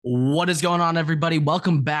What is going on, everybody?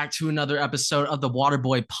 Welcome back to another episode of the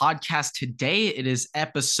Waterboy podcast. Today it is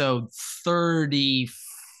episode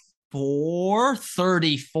 34.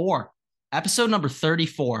 Episode number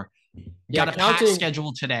 34. Yeah, Got a packed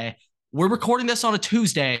schedule today. We're recording this on a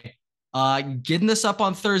Tuesday, getting this up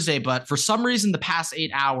on Thursday, but for some reason, the past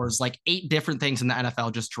 8 hours, like 8 different things in the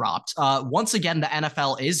NFL just dropped. Once again, the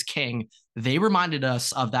NFL is king. They reminded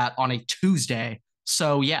us of that on a Tuesday.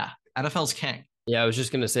 So yeah, NFL's king. Yeah, I was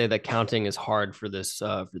just gonna say that counting is hard for this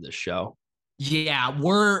show. Yeah,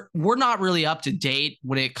 we're not really up to date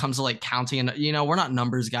when it comes to like counting, and we're not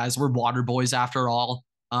numbers guys. We're water boys after all.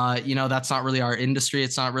 That's not really our industry.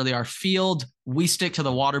 It's not really our field. We stick to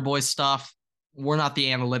the water boy stuff. We're not the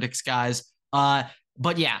analytics guys.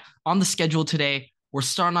 But yeah, on the schedule today, we're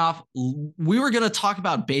starting off. We were gonna talk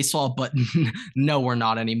about baseball, but no, we're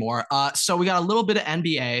not anymore. So we got a little bit of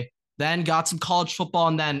NBA, then got some college football,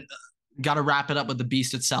 and then got to wrap it up with the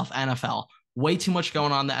beast itself, NFL. Way too much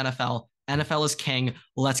going on in the NFL. NFL is king.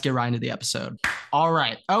 Let's get right into the episode. All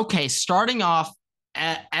right. Okay. Starting off,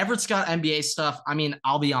 Everett's got NBA stuff. I mean,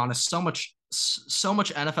 I'll be honest. So much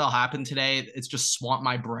NFL happened today. It's just swamped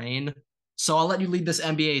my brain. So I'll let you lead this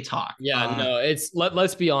NBA talk. Yeah, no,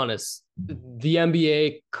 let's be honest. The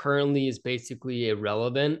NBA currently is basically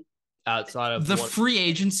irrelevant outside of the free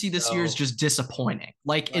agency this year is just disappointing.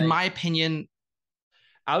 Like in my opinion,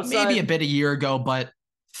 maybe a bit a year ago, but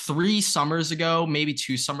 3 summers ago, maybe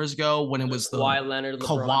 2 summers ago, when it was the Kawhi Leonard,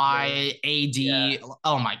 Kawhi, AD. Yeah.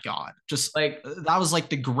 Oh my God. Just like that was like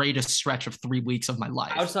the greatest stretch of 3 weeks of my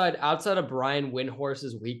life. Outside of Brian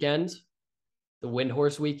Windhorse's weekend, the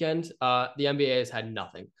Windhorse weekend, the NBA has had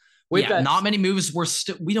nothing. Not many moves.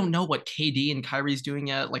 We don't know what KD and Kyrie's doing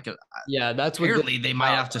yet. That's apparently they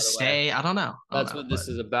might have to stay. I don't know. That's what this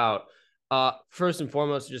is about. First and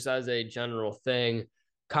foremost, just as a general thing,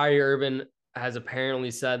 Kyrie Irving has apparently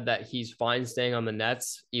said that he's fine staying on the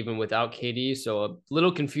Nets even without KD. So a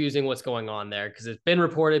little confusing what's going on there because it's been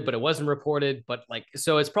reported, but it wasn't reported. But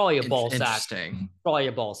so it's probably a ball sack. Probably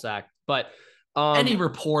a ball sack. But any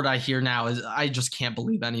report I hear now is I just can't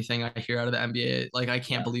believe anything I hear out of the NBA. Like I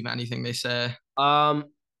can't believe anything they say.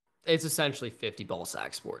 It's essentially 50 ball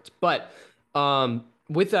sack sports. But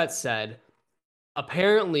with that said,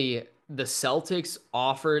 apparently the Celtics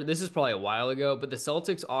offered, this is probably a while ago, but the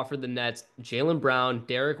Celtics offered the Nets Jaylen Brown,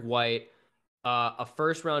 Derek White, a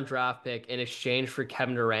first-round draft pick in exchange for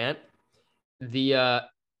Kevin Durant. The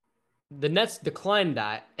Nets declined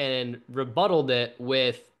that and rebutted it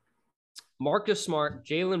with Marcus Smart,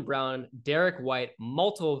 Jaylen Brown, Derek White,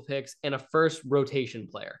 multiple picks, and a first rotation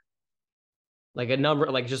player. Like a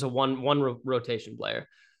number, like just a one rotation player.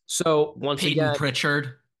 So once Peyton again,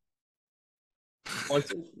 Pritchard.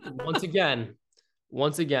 Once again,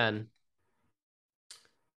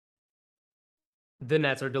 the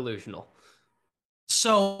Nets are delusional.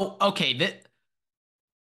 So okay,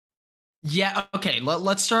 okay.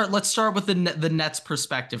 Let's start with the Nets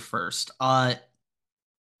perspective first.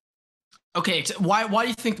 Okay, why do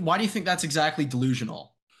you think that's exactly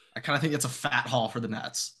delusional? I kind of think it's a fat haul for the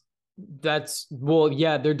Nets.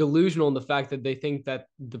 They're delusional in the fact that they think that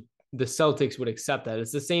the Celtics would accept that.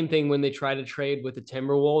 It's the same thing when they try to trade with the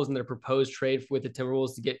Timberwolves, and their proposed trade with the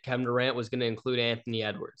Timberwolves to get Kevin Durant was going to include Anthony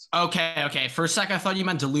Edwards. Okay. For a second, I thought you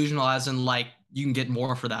meant delusional, as in like you can get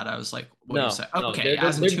more for that. I was like, what do you say? Okay,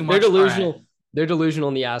 they're delusional. Right. They're delusional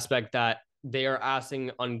in the aspect that they are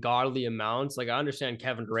asking ungodly amounts. Like I understand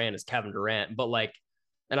Kevin Durant is Kevin Durant, but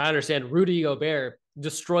and I understand Rudy Gobert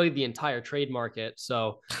destroyed the entire trade market.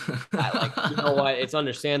 So you know what? It's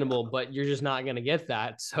understandable, but you're just not going to get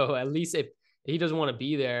that. So at least if he doesn't want to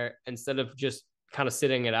be there, instead of just kind of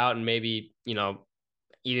sitting it out and maybe,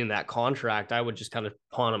 eating that contract, I would just kind of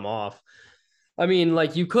pawn him off. I mean,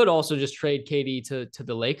 you could also just trade KD to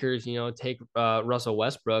the Lakers, take Russell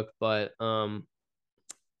Westbrook, but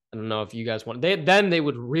I don't know if you guys want. They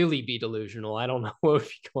would really be delusional. I don't know what would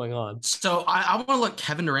be going on. So I want to look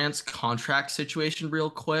Kevin Durant's contract situation real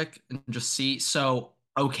quick and just see. So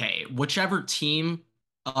okay, whichever team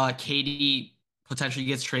KD potentially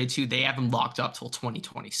gets traded to, they have him locked up till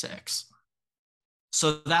 2026.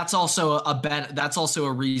 So that's also that's also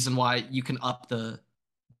a reason why you can up the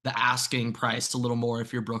asking price a little more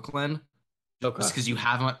if you're Brooklyn. Okay. Just because you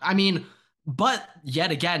have him. I mean, but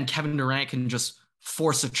yet again, Kevin Durant can just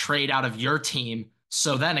force a trade out of your team.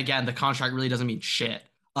 So then again, the contract really doesn't mean shit.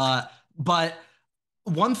 But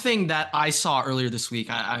one thing that I saw earlier this week,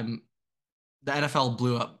 the NFL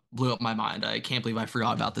blew up my mind. I can't believe I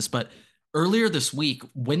forgot about this. But earlier this week,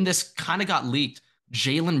 when this kind of got leaked,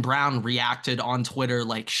 Jaylen Brown reacted on Twitter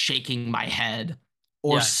like shaking my head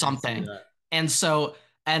or something. And so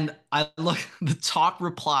And I look, the top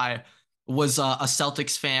reply was a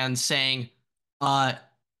Celtics fan saying, uh,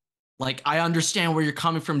 like, I understand where you're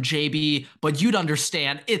coming from, JB, but you'd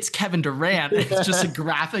understand it's Kevin Durant. It's just a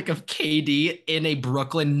graphic of KD in a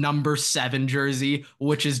Brooklyn number 7 jersey,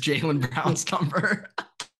 which is Jaylen Brown's number.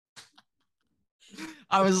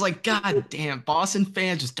 I was like, God damn, Boston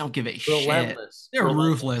fans just don't give a shit. Relentless. They're Relentless.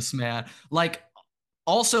 ruthless, man. Like,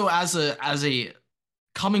 also as a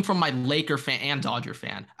coming from my Laker fan and Dodger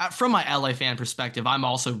fan, from my LA fan perspective, I'm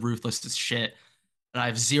also ruthless as shit. And I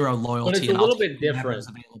have zero But it's loyalty, a and I'll little take bit whatever's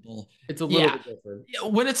different. available. It's a little Yeah. bit different. Yeah,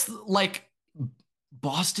 when it's like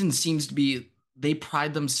Boston seems to be, they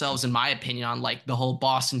pride themselves, in my opinion, on like the whole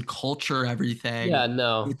Boston culture, everything, Yeah, the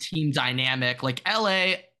no. team dynamic. Like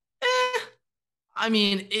LA, I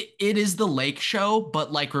mean, it is the Lake Show,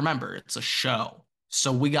 but like remember, it's a show.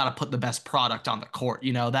 So we got to put the best product on the court.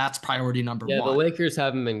 That's priority number Yeah, the one. Lakers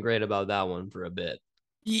haven't been great about that one for a bit.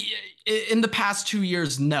 In the past 2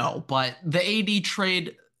 years, no, but the AD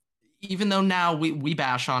trade, even though now we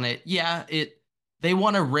bash on it, yeah, they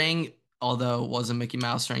won a ring, although it was a Mickey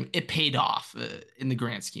Mouse ring. It paid off in the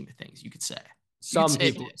grand scheme of things. You could say. You could say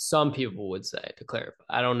it did. Some people would say, to clarify.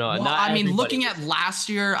 I don't know. Well, Not I mean, everybody looking would at say. last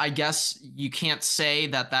year, I guess you can't say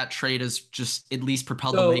that trade has just at least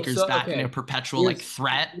propelled the So, Lakers so back in a okay. perpetual like Here's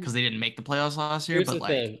threat because they didn't make the playoffs last year. here's But the like,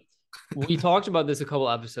 thing. We talked about this a couple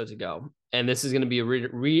episodes ago, and this is going to be a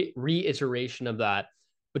reiteration of that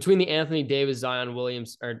between the Anthony Davis, Zion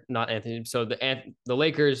Williams, or not Anthony. So the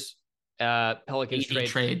Lakers, Pelicans AD trade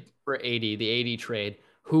trade, for AD, the AD trade.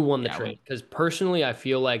 Who won the yeah, trade? Because personally, I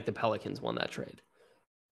feel like the Pelicans won that trade.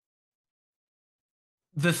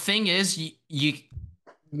 the thing is, you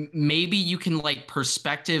maybe you can like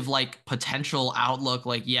perspective, like potential outlook,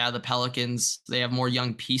 like yeah, the Pelicans, they have more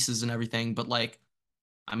young pieces and everything, but like,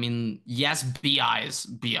 I mean, yes, Bi's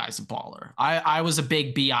a baller. I was a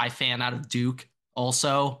big Bi fan out of Duke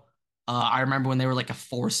also. I remember when they were like a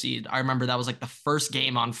 4 seed. I remember that was like the first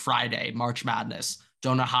game on Friday, March Madness.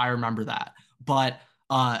 Don't know how I remember that, but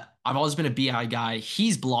I've always been a Bi guy.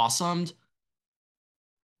 He's blossomed.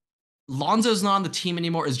 Lonzo's not on the team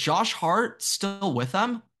anymore. Is Josh Hart still with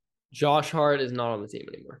them? Josh Hart is not on the team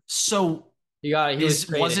anymore. So He was was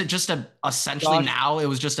traded. it just a essentially Josh, now it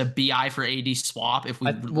was just a Bi for AD swap if we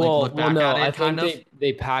like look well, back no. at I it think kind of?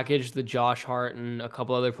 they packaged the Josh Hart and a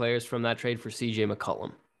couple other players from that trade for CJ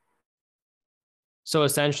McCollum. So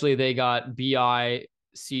essentially, they got Bi,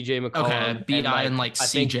 CJ Okay, McCollum, and Bi like and like I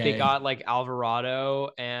think they CJ. got like Alvarado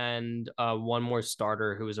and one more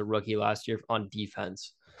starter who was a rookie last year on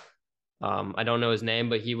defense. I don't know his name,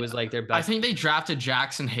 but he was like their I best. think they drafted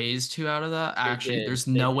Jackson Hayes too out of that. They Actually, did. there's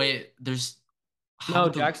They no did. way. There's No,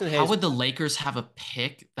 Jackson how Hayes. would the Lakers have a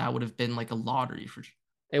pick that would have been like a lottery for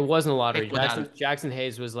It wasn't a lottery. pick without Jackson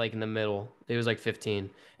Hayes was like in the middle. It was like 15,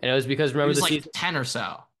 and it was because he remember was the like season. 10 or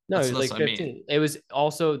so. No, he was That's like what I mean. 15. It was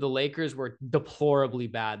also the Lakers were deplorably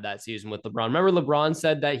bad that season with LeBron. Remember LeBron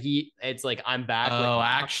said that it's like I'm back, like Oh,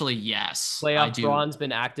 actually, yes, I playoff do. Bron's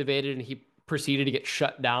been activated, and he proceeded to get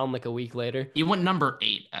shut down like a week later. He went number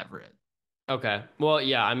 8, Everett. Okay, well,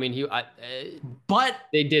 yeah, I mean, But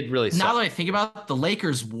they did really now suck. that I think about it, the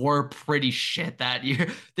Lakers were pretty shit that year.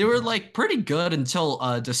 They were like pretty good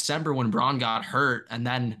until December when Braun got hurt, and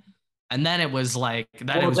then it was like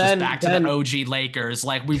then it Well, was just back to the OG Lakers.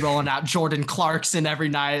 Like we rolling out Jordan Clarkson every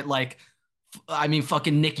night. Like I mean,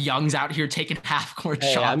 fucking Nick Young's out here taking half court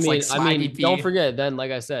hey, shots like Swaggy don't P. forget. Then,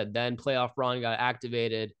 like I said, then playoff Bron got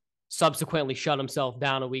activated. Subsequently, shut himself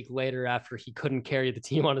down a week later after he couldn't carry the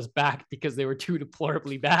team on his back because they were too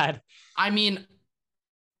deplorably bad. I mean,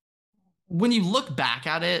 when you look back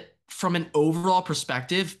at it from an overall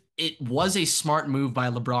perspective, it was a smart move by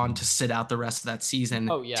LeBron to sit out the rest of that season,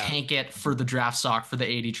 Oh yeah, tank it for the draft stock for the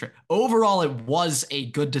 80 trade. Overall, it was a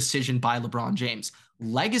good decision by LeBron James.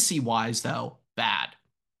 Legacy wise, though, bad.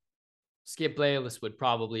 Skip Bayless would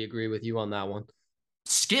probably agree with you on that one.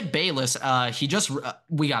 Skip Bayless,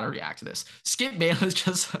 we got to react to this. Skip Bayless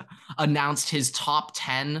just announced his top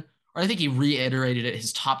 10, or I think he reiterated it,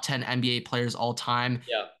 his top 10 NBA players all time.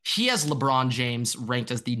 Yeah. He has LeBron James ranked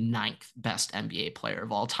as the 9th best NBA player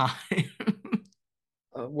of all time.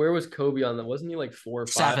 Where was Kobe on that? Wasn't he like 4 or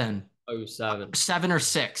 5? 7. Oh, 7. 7 or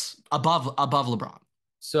 6 above LeBron.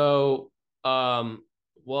 So,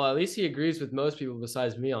 well, at least he agrees with most people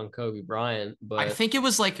besides me on Kobe Bryant. But I think it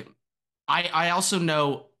was like I also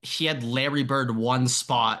know he had Larry Bird 1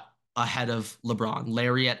 spot ahead of LeBron.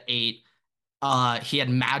 Larry at 8. He had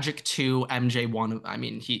Magic 2, MJ 1. I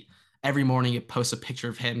mean, every morning he posts a picture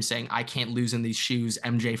of him saying, "I can't lose in these shoes,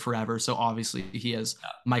 MJ forever." So obviously he has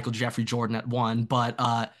Michael Jeffrey Jordan at 1. But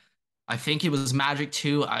I I think it was Magic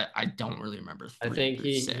 2. I don't really remember I 3 think through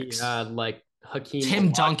he 6. had like Hakeem Tim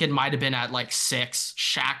Olajuwon. Duncan might have been at like 6.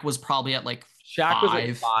 Shaq was probably at like Shaq was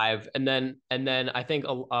like 5. 5, and then I think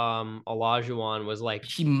Olajuwon was like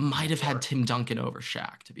He might have had 4, Tim Duncan over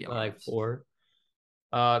Shaq, to be like honest. 4.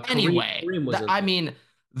 Anyway, Kareem was in. I mean,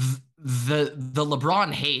 the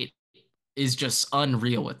LeBron hate is just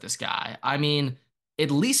unreal with this guy. I mean,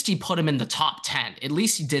 at least he put him in the top 10. At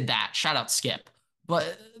least he did that. Shout out Skip.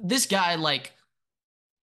 But this guy, like,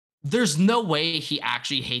 there's no way he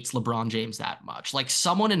actually hates LeBron James that much. Like,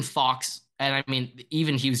 someone in Fox, and I mean,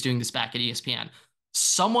 even he was doing this back at ESPN,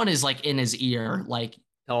 someone is like in his ear, like,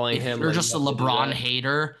 Telling if him you're like just a not to do LeBron that.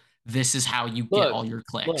 hater, this is how you get Look, all your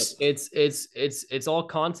look, clicks. it's all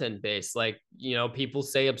content based. Like, people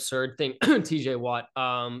say absurd thing TJ Watt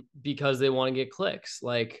because they want to get clicks.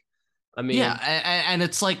 Like, I Yeah, mean, and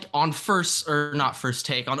it's like on first or not first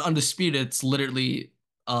take on Undisputed, it's literally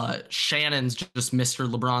Shannon's just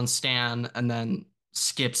Mr. LeBron stan, and then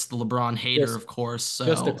Skip's the LeBron hater, just of course.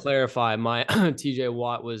 just to So clarify, my TJ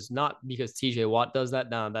Watt was not because TJ Watt does that.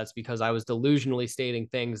 No, that's because I was delusionally stating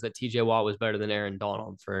things that TJ Watt was better than Aaron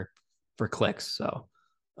Donald for clicks. So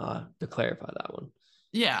to clarify that one.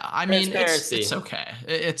 yeah, I mean it's Transparency. okay.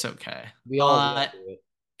 It's okay. We all do it.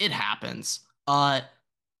 It happens.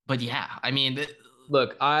 But yeah, I mean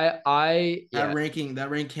Look, yeah. that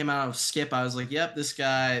rank came out of Skip. I was like, yep, this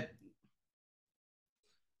guy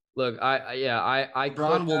Look, I could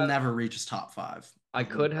LeBron will never reach his top 5. I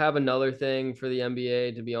could have another thing for the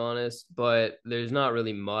NBA, to be honest, but there's not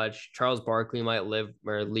really much. Charles Barkley might live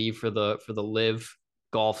or leave for the live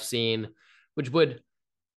golf scene, which would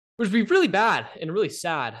be really bad and really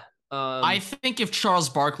sad. I think if Charles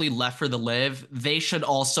Barkley left for the live, they should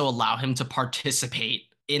also allow him to participate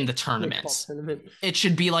in the tournaments. Tournament. It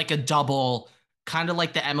should be like a double, kind of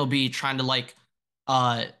like the MLB trying to like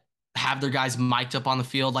have their guys mic'd up on the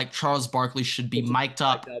field. Like Charles Barkley should be mic'd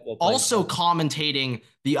up, also commentating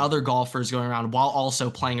the other golfers going around while also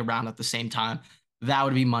playing around at the same time. That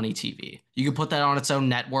would be money TV. You could put that on its own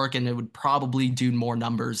network and it would probably do more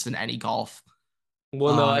numbers than any golf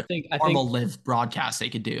Well, no, I think normal live broadcast they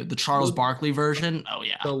could do. The Charles Barkley version, oh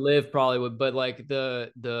yeah. the live probably would, but like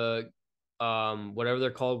the whatever they're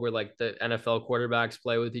called, where like the NFL quarterbacks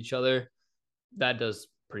play with each other, that does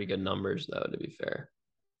pretty good numbers though, to be fair.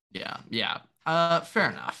 Yeah. Fair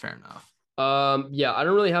enough. Yeah, I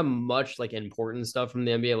don't really have much like important stuff from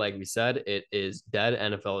the NBA. Like we said, it is dead.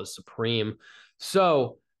 NFL is supreme.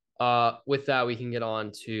 So, with that, we can get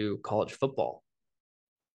on to college football.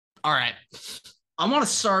 All right. I want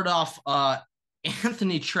to start off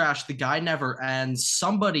Anthony Trash, the guy never ends.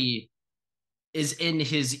 Somebody is in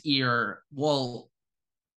his ear. Well,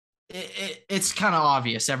 it's kind of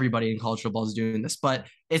obvious. Everybody in college football is doing this, but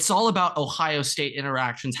it's all about Ohio State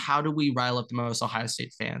interactions. How do we rile up the most Ohio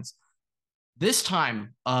State fans? This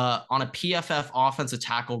time, on a PFF offensive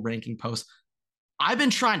tackle ranking post, I've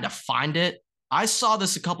been trying to find it. I saw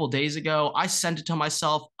this a couple days ago. I sent it to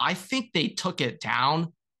myself. I think they took it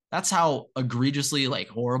down. That's how egregiously like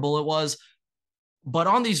horrible it was. But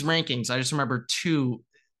on these rankings, I just remember 2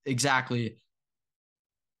 exactly.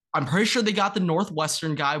 I'm pretty sure they got the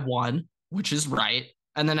Northwestern guy 1, which is right.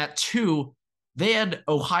 And then at 2, they had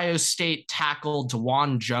Ohio State tackle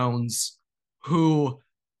DeJuan Jones, who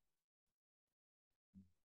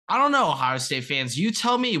I don't know, Ohio State fans. You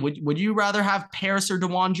tell me, would you rather have Paris or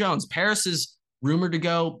DeJuan Jones? Paris is rumored to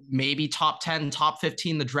go maybe top 10, top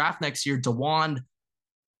 15 the draft next year. DeJuan,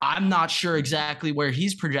 I'm not sure exactly where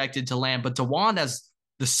he's projected to land, but DeJuan as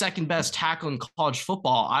the second best tackle in college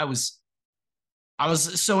football, I was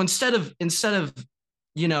so instead of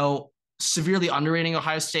severely underrating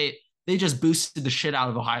Ohio State, they just boosted the shit out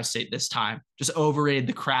of Ohio State this time, just overrated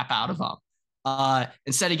the crap out of them.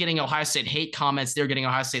 Instead of getting Ohio State hate comments, they're getting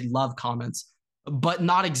Ohio State love comments, but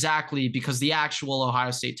not exactly, because the actual Ohio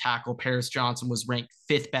State tackle, Paris Johnson, was ranked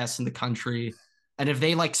 5th best in the country. And if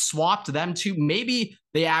they like swapped them two, maybe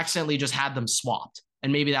they accidentally just had them swapped.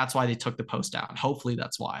 And maybe that's why they took the post down. Hopefully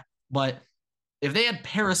that's why. But if they had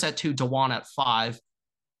Paris at 2, DeJuan at 5,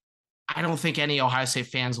 I don't think any Ohio State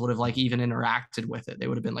fans would have like even interacted with it. They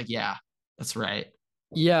would have been like, yeah, that's right.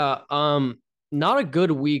 Yeah. Not a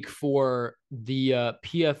good week for the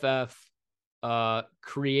PFF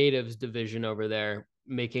creatives division over there,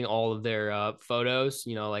 making all of their photos,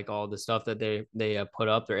 like all the stuff that they put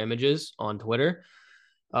up, their images on Twitter.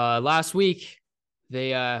 Last week,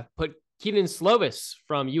 they put Keaton Slovis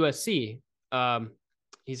from USC.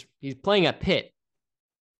 He's playing at Pitt.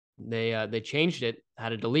 They changed it, had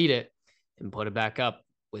to delete it, and put it back up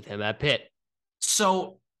with him at Pitt.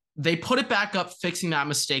 So they put it back up, fixing that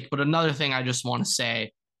mistake. But another thing I just want to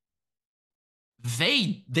say,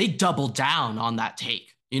 they doubled down on that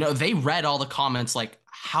take. You know, they read all the comments like,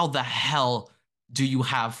 how the hell do you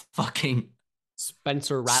have fucking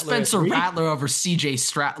Spencer Spencer Rattler over CJ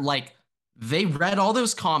Stroud? Like, they read all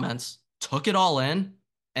those comments, took it all in,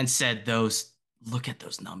 and said, look at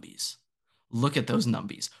those numbies. Look at those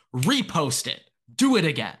numbies. Repost it. Do it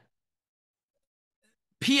again.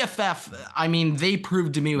 PFF, I mean, they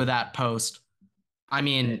proved to me with that post. I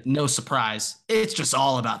mean, no surprise. It's just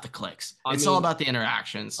all about the clicks. It's all about the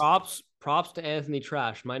interactions. Props to Anthony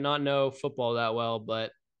Trash. Might not know football that well,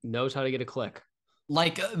 but knows how to get a click.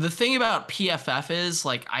 Like, the thing about PFF is,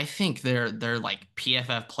 like, I think they're like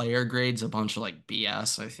PFF player grades a bunch of like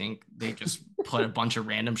BS. I think they just put a bunch of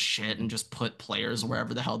random shit and just put players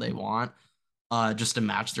wherever the hell they want, just to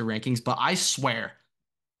match their rankings. But I swear,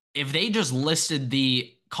 if they just listed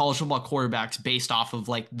the college football quarterbacks based off of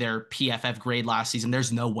like their PFF grade last season,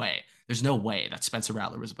 there's no way that Spencer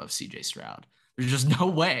Rattler was above CJ Stroud. There's just no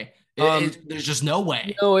way. There's just no way.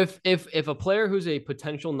 You know, if a player who's a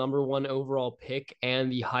potential number 1 overall pick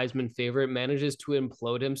and the Heisman favorite manages to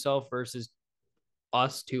implode himself versus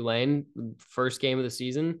us, Tulane, first game of the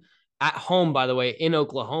season at home, by the way, in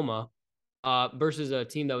Oklahoma, versus a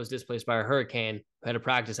team that was displaced by a hurricane, had to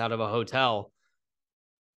practice out of a hotel,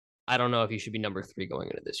 I don't know if he should be number 3 going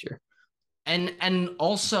into this year. And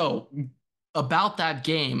also about that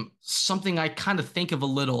game, something I kind of think of a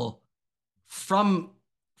little from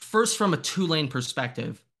a Tulane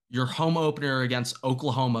perspective. Your home opener against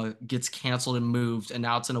Oklahoma gets canceled and moved, and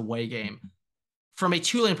now it's an away game. From a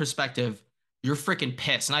Tulane perspective, you're freaking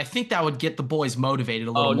pissed, and I think that would get the boys motivated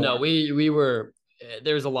a little more. Oh no, we were.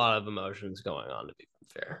 There's a lot of emotions going on, to be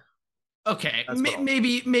fair. Okay,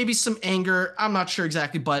 maybe some anger. I'm not sure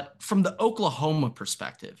exactly, but from the Oklahoma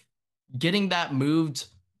perspective, getting that moved,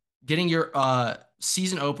 getting your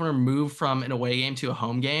season opener moved from an away game to a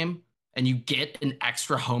home game, and you get an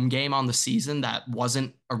extra home game on the season that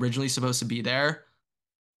wasn't originally supposed to be there.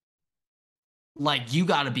 Like, you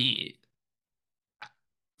got to be,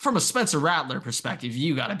 from a Spencer Rattler perspective,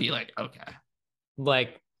 you got to be like, okay.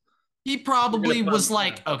 Like, he probably was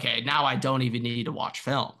like, okay, now I don't even need to watch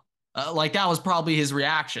film. Like, that was probably his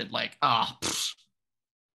reaction. Like, I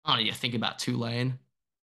don't need to think about Tulane.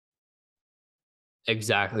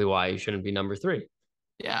 Exactly why you shouldn't be number 3.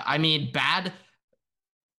 Yeah, I mean, bad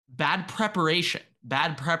preparation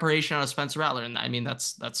out of Spencer Rattler, and I mean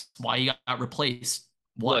that's why he got replaced.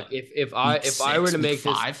 What? Look, if I were to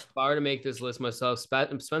make this list myself,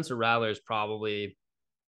 Spencer Rattler is probably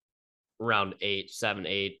around 7,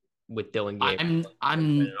 8 with Dylan Gabriel.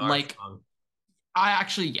 I'm like, I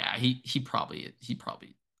actually, yeah, he probably.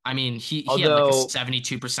 I mean, he had like a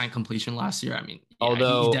 72% completion last year. I mean, yeah,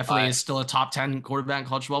 he definitely is still a top 10 quarterback in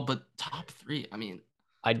college football, but top 3. I mean,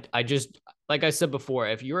 I just, like I said before,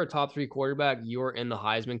 if you're a top 3 quarterback, you're in the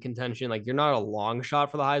Heisman contention. Like, you're not a long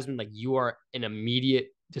shot for the Heisman. Like, you are an immediate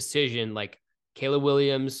decision. Like, Caleb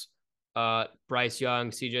Williams, Bryce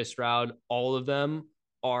Young, CJ Stroud, all of them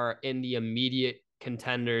are in the immediate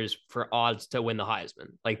contenders for odds to win the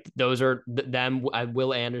Heisman. Like, those are them.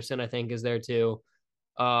 Will Anderson, I think, is there too.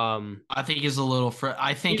 I think he's a little.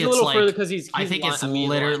 I think it's like, because he's I think it's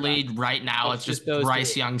literally right now. It's just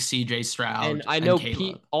Bryce Young, CJ Stroud, and I know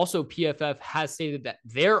also PFF has stated that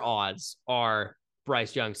their odds are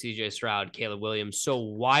Bryce Young, CJ Stroud, Caleb Williams. So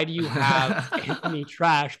why do you have Anthony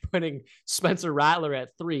Trash putting Spencer Rattler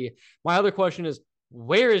at 3? My other question is,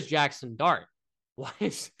 where is Jackson Dart? Why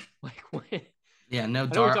is what? Yeah, no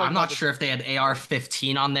Dart. I'm not sure if they had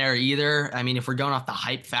AR-15 on there either. I mean, if we're going off the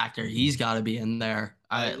hype factor, he's got to be in there.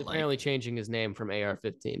 Apparently changing his name from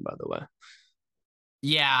AR-15, by the way.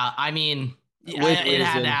 Yeah, I mean, it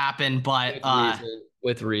had to happen, but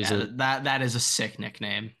with reason. Yeah, that is a sick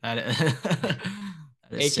nickname. That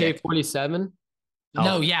is AK-47?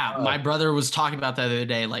 No, yeah, my brother was talking about that the other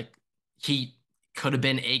day. Like, he could have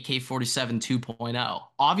been AK-47 2.0.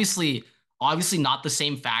 Obviously not the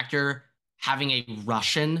same factor. Having a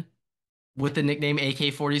Russian with the nickname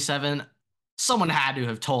AK-47, someone had to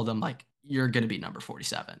have told him, like, you're going to be number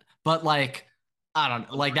 47. But, like, I don't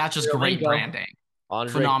know. Like, that's just great branding.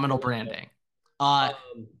 Phenomenal branding.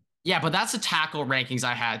 Yeah, but that's the tackle rankings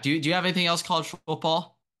I had. Do you have anything else college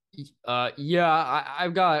football? Yeah,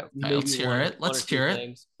 I've got maybe let's hear it. Let's hear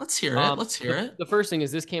it. The first thing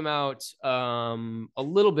is, this came out a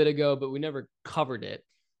little bit ago, but we never covered it.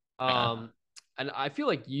 And I feel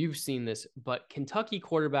like you've seen this, but Kentucky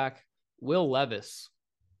quarterback Will Levis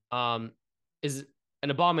is an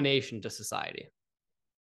abomination to society.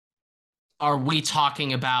 Are we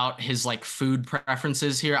talking about his like food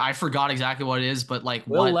preferences here? I forgot exactly what it is, but like,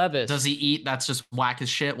 Will Levis, does he eat? That's just whack as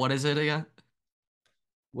shit. What is it again?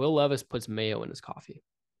 Will Levis puts mayo in his coffee.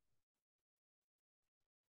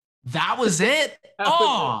 That was it?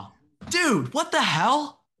 Oh, dude, what the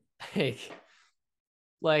hell?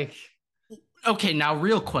 Like, okay, now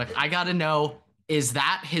real quick, I gotta know, is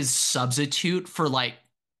that his substitute for like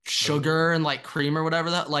sugar and like cream or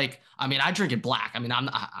whatever that like I mean I drink it black. I mean I'm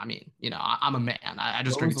a man. I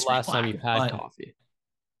just when drink was it the last black. time you had coffee?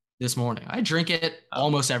 This morning. I drink it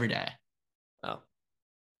almost every day. Oh.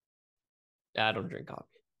 Yeah, I don't drink coffee.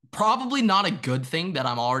 Probably not a good thing that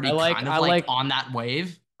I'm already kind of like on that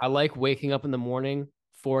wave. I like waking up in the morning,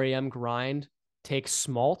 4 a.m. grind, take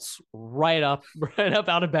smalts right up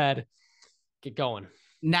out of bed, get going.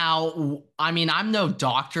 Now, I mean, I'm no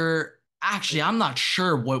doctor. Actually, I'm not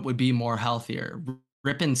sure what would be more healthier,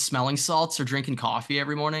 ripping smelling salts or drinking coffee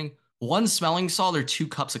every morning. 1 smelling salt or 2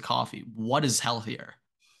 cups of coffee. What is healthier?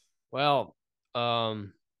 Well,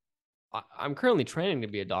 I'm currently training to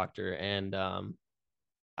be a doctor, and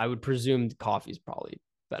I would presume coffee is probably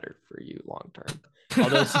better for you long term.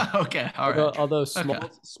 Although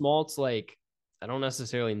smalts, like, I don't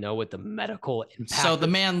necessarily know what the medical impact. So the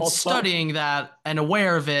man studying that and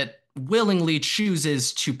aware of it willingly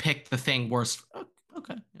chooses to pick the thing worst.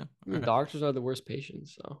 Okay. Yeah. I mean, doctors are the worst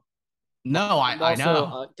patients. So no, I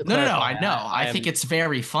know. No, I know. I think it's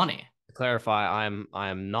very funny. To clarify, I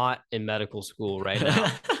am not in medical school right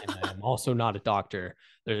now, and I am also not a doctor.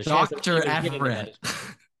 There's a Dr. Everett.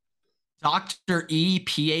 Dr. E,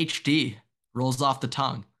 PhD rolls off the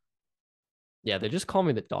tongue. Yeah, they just call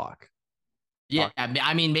me the doc. Yeah,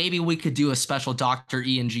 I mean, maybe we could do a special Dr.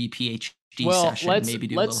 E and G PhD session. Maybe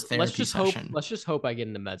do a little therapy session. Let's just hope I get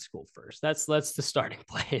into med school first. That's the starting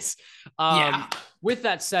place. Yeah. With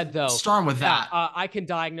that said, though, starting with that, I can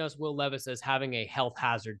diagnose Will Levis as having a health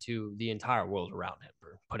hazard to the entire world around him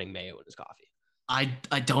for putting mayo in his coffee.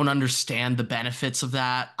 I don't understand the benefits of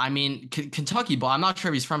that. I mean, Kentucky, but I'm not sure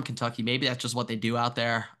if he's from Kentucky. Maybe that's just what they do out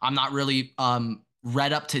there. I'm not really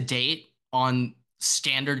read up to date on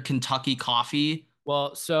standard Kentucky coffee.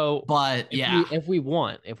 Well, so but if we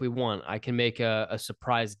want, I can make a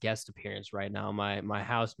surprise guest appearance right now. My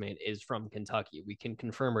housemate is from Kentucky. We can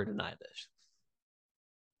confirm or deny this.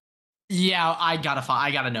 Yeah, I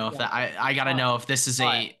gotta know if that I gotta know if this is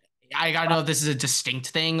I gotta know if this is a distinct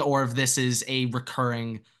thing or if this is a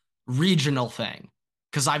recurring regional thing,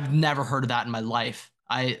 because I've never heard of that in my life.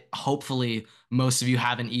 Hopefully most of you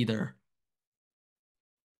haven't either.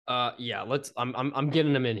 Yeah, I'm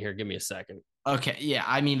getting them in here. Give me a second. Okay, yeah,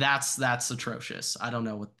 I mean that's atrocious. I don't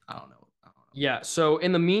know. Yeah, so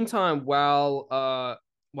in the meantime, while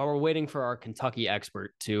we're waiting for our Kentucky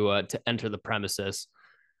expert to enter the premises,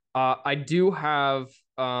 I do have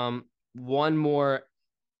one more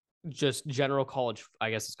just general college.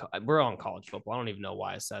 I guess we're on college football. I don't even know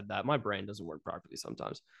why I said that. My brain doesn't work properly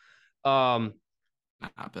sometimes. That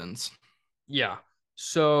happens. Yeah.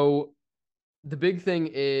 So the big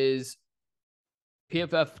thing is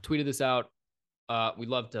PFF tweeted this out. We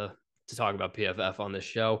love to talk about PFF on this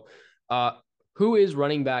show. Who is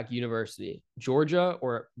running back university, Georgia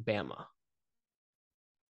or Bama?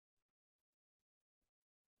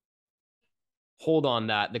 Hold on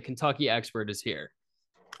that. The Kentucky expert is here.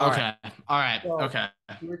 All right. So, okay.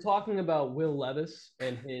 We were talking about Will Levis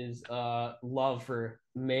and his love for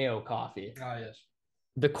mayo coffee. Oh, yes.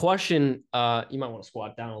 The question, you might want to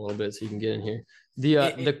squat down a little bit so you can get in here.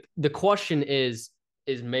 The question is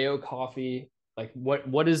mayo coffee, like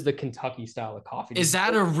what is the Kentucky style of coffee? Is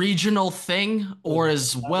that a regional thing, or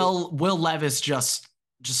is Will Levis just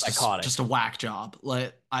a whack job?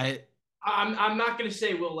 Like I'm not going to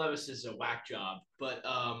say Will Levis is a whack job, but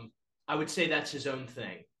I would say that's his own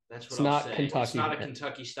thing. That's what I'll say. Kentucky. It's not a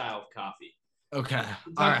Kentucky style of coffee. Okay.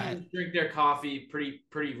 All right. Drink their coffee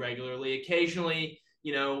pretty regularly. Occasionally,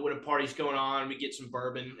 you know, when a party's going on, we get some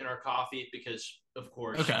bourbon in our coffee because, of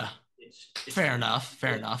course. Okay. It's fair enough.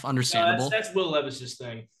 Understandable. That's Will Levis's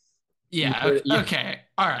thing. Yeah. Okay.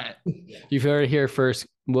 All right. You've heard it here first.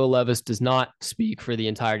 Will Levis does not speak for the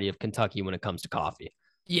entirety of Kentucky when it comes to coffee.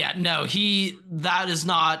 Yeah. No, that is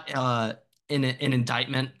not an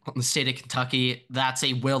indictment on the state of Kentucky. That's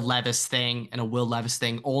a Will Levis thing and a Will Levis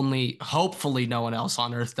thing only. Hopefully no one else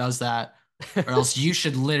on earth does that, or else you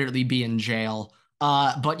should literally be in jail.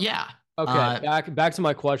 But yeah. Okay. Back to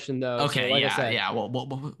my question though. Okay. So, like I said, yeah. What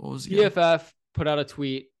was PFF put out a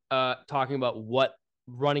tweet talking about what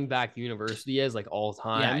running back university is, like all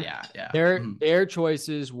time. Yeah. Their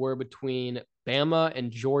choices were between Bama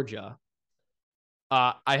and Georgia.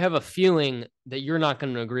 I have a feeling that you're not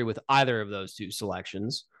going to agree with either of those two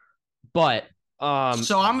selections, but so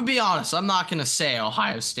I'm gonna be honest. I'm not gonna say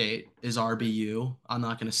Ohio State is RBU. I'm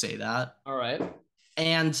not gonna say that. All right.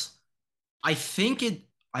 And I think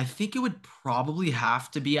I think it would probably have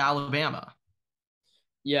to be Alabama.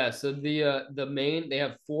 Yeah, so the main they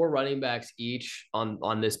have 4 running backs each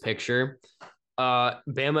on this picture.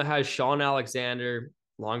 Bama has Sean Alexander,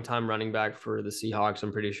 longtime running back for the Seahawks,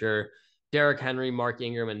 I'm pretty sure. Derrick Henry, Mark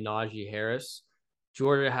Ingram, and Najee Harris.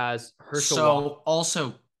 Georgia has Herschel Walker. So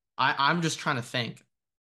also, I'm just trying to think.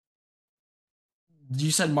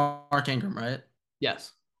 You said Mark Ingram, right?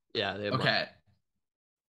 Yes. Yeah, they have Mark. Okay.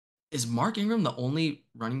 Is Mark Ingram the only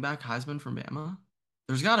running back Heisman from Bama?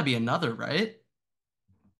 There's got to be another, right?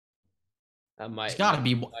 That There's might, got to might,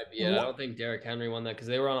 be. might be it. I don't think Derrick Henry won that because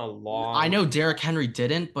they were on a I long. know Derrick Henry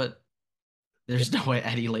didn't, but It there's no way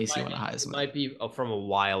Eddie Lacy might won a be, it Heisman. might be from a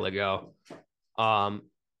while ago.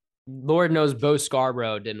 Lord knows Bo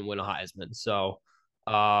Scarborough didn't win a Heisman. So,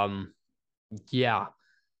 yeah.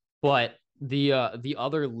 But the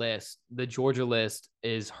other list, the Georgia list,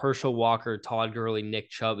 is Herschel Walker, Todd Gurley, Nick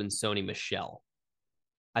Chubb, and Sony Michel.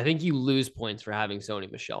 I think you lose points for having Sony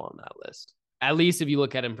Michel on that list. At least if you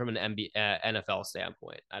look at him from an NFL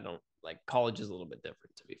standpoint. I don't like college is a little bit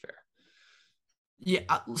different, to be fair.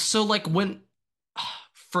 Yeah. So like when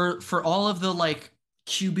for all of the like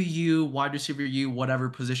QBU, wide receiver U, whatever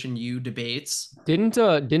position U debates.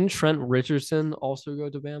 Didn't Trent Richardson also go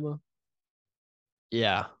to Bama?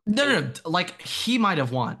 Yeah. No. Like he might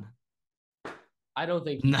have won. I don't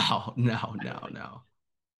think. No.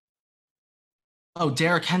 Oh,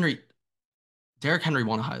 Derrick Henry. Derrick Henry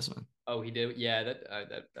won a Heisman. Oh, he did. Yeah,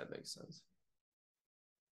 that makes sense.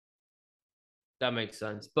 That makes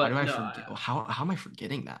sense. Why But do I no, forget? How am I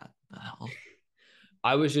forgetting that? The hell?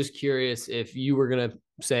 I was just curious if you were gonna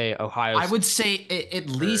say Ohio. I would say at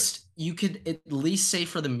least you could at least say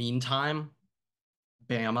for the meantime,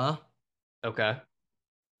 Bama. Okay.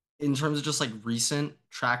 In terms of just like recent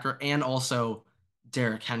tracker, and also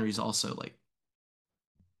Derrick Henry's also like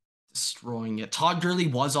destroying it. Todd Gurley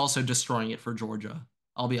was also destroying it for Georgia.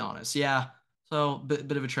 I'll be honest. Yeah. So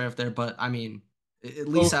bit of a trade off there, but I mean, at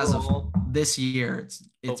least Overall, as of this year, it's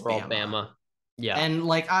overall Bama. Bama. Yeah. And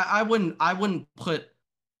like I wouldn't put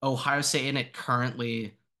Ohio State in it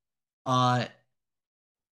currently. Uh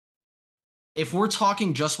if we're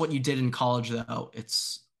talking just what you did in college though,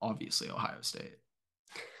 it's obviously Ohio State.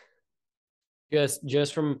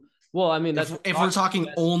 Just from well, I mean that's If we're talking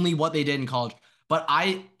only what they did in college. But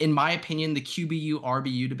in my opinion, the QBU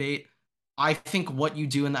RBU debate, I think what you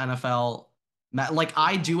do in the NFL, like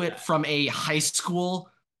I do it from a high school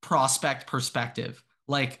prospect perspective,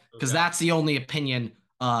 like because that's the only opinion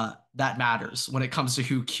that matters when it comes to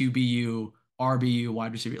who QBU, RBU,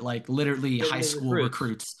 wide receiver, like literally high school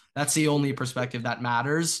recruits. That's the only perspective that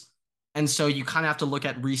matters. And so you kind of have to look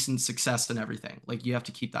at recent success and everything. Like you have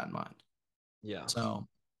to keep that in mind. Yeah. So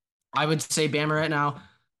I would say Bama right now.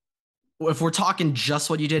 If we're talking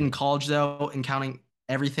just what you did in college, though, and counting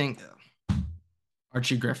everything,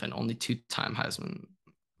 Archie Griffin, only 2-time Heisman.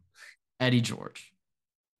 Eddie George.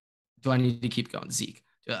 Do I need to keep going? Zeke.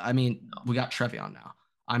 I mean, we got Trevion now.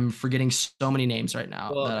 I'm forgetting so many names right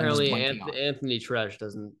now. Well, that apparently I'm just Anthony Tresh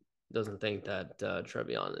doesn't think that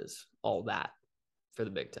Trevion is all that for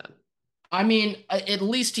the Big Ten. I mean, at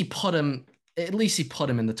least he put him. At least he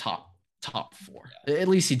put him in the top 4. Yeah. At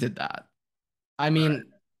least he did that. I mean. Right.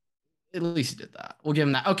 At least he did that. We'll give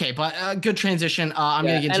him that. Okay, but good transition. I'm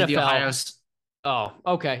going to get into the Ohio. Oh,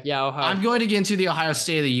 okay. Yeah, Ohio. I'm going to get into the Ohio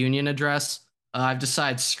State of the Union address. I've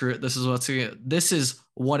decided, screw it. This is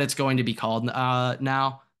what it's going to be called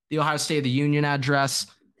now. The Ohio State of the Union address.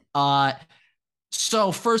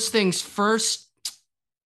 So first things first,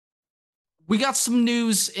 we got some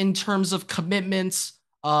news in terms of commitments.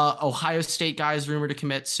 Ohio State guys rumored to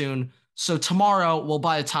commit soon. So tomorrow, well,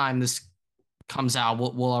 by the time this comes out,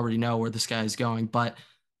 we'll already know where this guy is going. But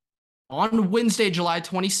on Wednesday, July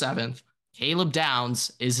 27th, Caleb Downs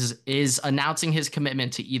is announcing his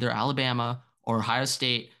commitment to either Alabama or Ohio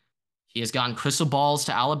State. He has gotten crystal balls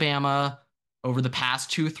to Alabama over the past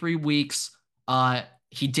 2 or 3 weeks.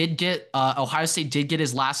 He did get Ohio State did get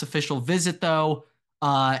his last official visit though,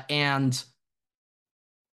 and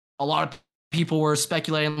a lot of people were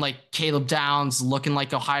speculating like Caleb Downs looking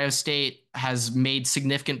like Ohio State has made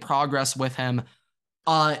significant progress with him.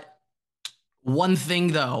 One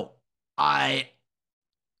thing though, kind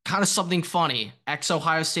of something funny.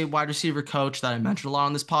 Ex-Ohio State wide receiver coach that I mentioned a lot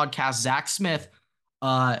on this podcast, Zach Smith,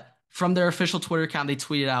 from their official Twitter account, they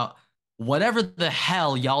tweeted out, "Whatever the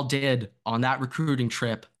hell y'all did on that recruiting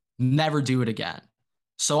trip, never do it again."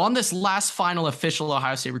 So on this last final official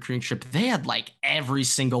Ohio State recruiting trip, they had like every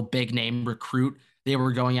single big name recruit they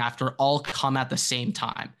were going after all come at the same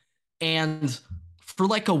time. And for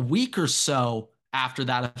like a week or so after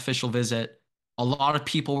that official visit, a lot of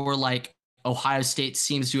people were like, Ohio State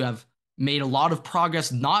seems to have made a lot of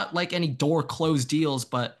progress, not like any door closed deals,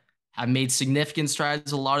 but have made significant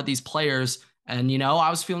strides. A lot of these players. And, I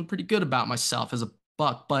was feeling pretty good about myself as a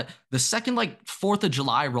Buck. But the second, 4th of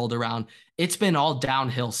July rolled around, it's been all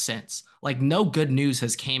downhill since. Like, no good news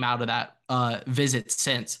has came out of that visit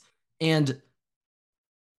since. And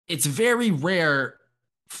it's very rare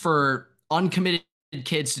for uncommitted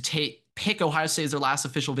kids to pick Ohio State as their last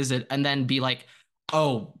official visit and then be like,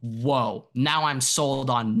 oh, whoa, now I'm sold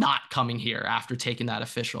on not coming here after taking that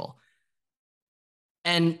official.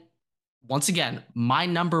 And once again, my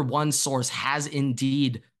number one source has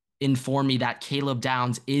indeed informed me that Caleb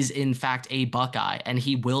Downs is in fact a Buckeye and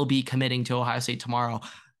he will be committing to Ohio State tomorrow.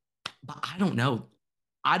 But I don't know.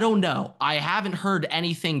 I haven't heard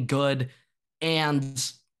anything good.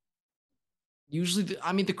 And usually,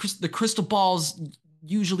 the crystal balls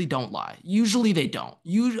usually don't lie. Usually they don't.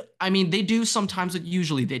 They do sometimes, but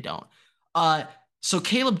usually they don't. So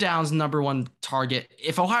Caleb Downs, number one target.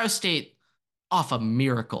 If Ohio State, off a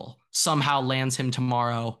miracle, somehow lands him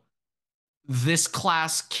tomorrow, this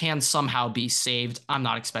class can somehow be saved. I'm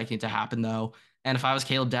not expecting it to happen, though. And if I was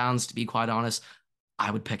Caleb Downs, to be quite honest, I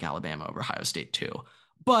would pick Alabama over Ohio State too.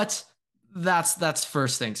 But that's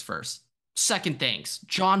first things first. Second things,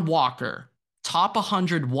 John Walker, top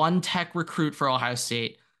 100 one tech recruit for Ohio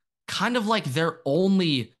State, kind of like their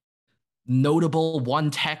only notable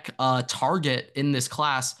one tech target in this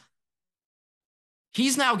class.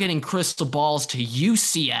 He's now getting crystal balls to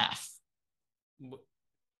UCF.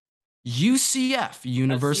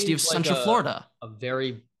 University of Central Florida. A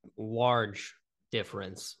very large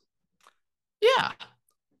difference. Yeah,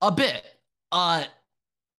 a bit.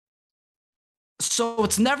 So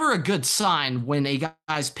it's never a good sign when a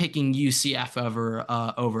guy's picking UCF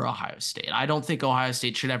over Ohio State. I don't think Ohio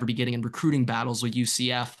State should ever be getting in recruiting battles with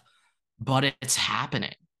UCF, but it's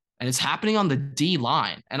happening. And it's happening on the D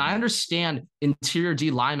line. And I understand interior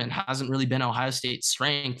D lineman hasn't really been Ohio State's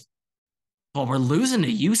strength, but we're losing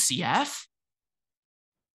to UCF?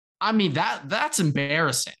 That's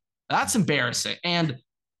embarrassing. That's embarrassing. And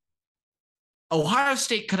Ohio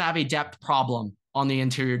State could have a depth problem on the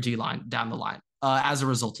interior D line down the line as a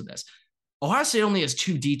result of this. Ohio State only has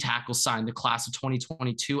 2 D tackles signed, the class of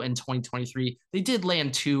 2022 and 2023. They did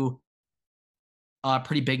land 2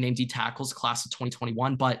 pretty big name D tackles, class of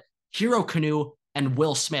 2021, but Hero Kanu and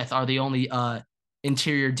Will Smith are the only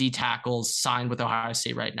interior D tackles signed with Ohio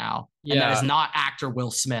State right now. Yeah. And that is not actor Will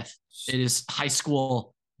Smith. It is high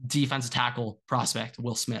school defensive tackle prospect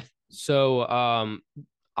Will Smith. So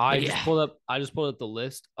I just pulled up the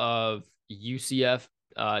list of UCF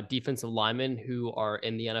defensive linemen who are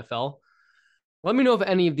in the NFL. Let me know if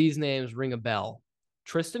any of these names ring a bell.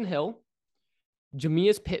 Tristan Hill,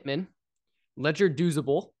 Jamias Pittman, Ledger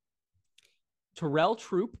Douzable, Terrell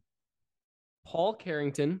Troop, Paul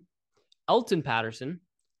Carrington, Elton Patterson,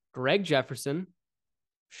 Greg Jefferson,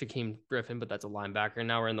 Shaquem Griffin, but that's a linebacker.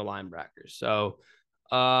 Now we're in the linebackers. So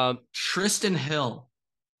Tristan Hill,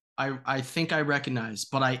 I think I recognize,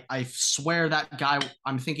 but I swear that guy,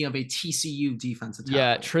 I'm thinking of a TCU defensive tackle.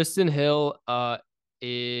 Yeah, Tristan Hill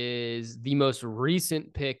is the most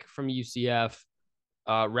recent pick from UCF,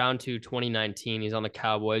 round 2, 2019. He's on the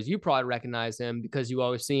Cowboys. You probably recognize him because you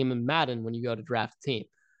always see him in Madden when you go to draft a team.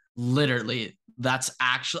 Literally, that's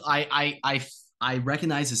actually I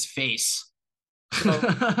recognize his face. So,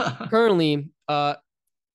 currently,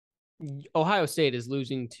 Ohio State is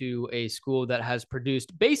losing to a school that has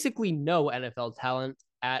produced basically no NFL talent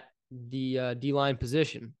at the D-line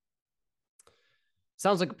position.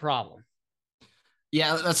 Sounds like a problem.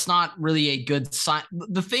 Yeah, that's not really a good sign.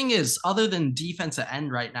 The thing is, other than defensive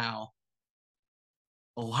end right now,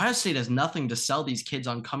 Ohio State has nothing to sell these kids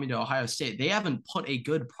on coming to Ohio State. They haven't put a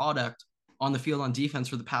good product on the field on defense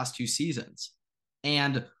for the past 2 seasons.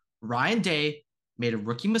 And Ryan Day made a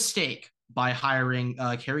rookie mistake by hiring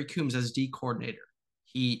Kerry Coombs as D coordinator.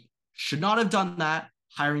 He should not have done that.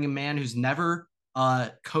 Hiring a man who's never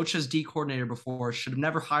coached as D coordinator before, should have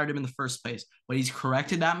never hired him in the first place. But he's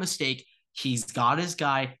corrected that mistake. He's got his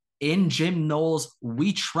guy in Jim Knowles.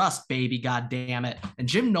 We trust, baby, God damn it. And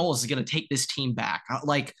Jim Knowles is going to take this team back.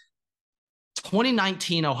 Like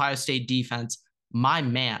 2019 Ohio State defense, my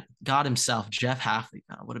man, God himself, Jeff Hafley.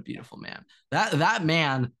 God, what a beautiful man. That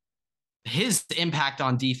man, his impact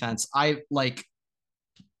on defense, I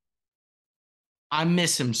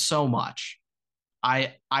miss him so much.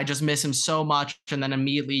 I just miss him so much. And then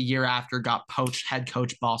immediately year after got poached head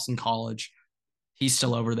coach Boston College. He's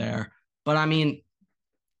still over there. But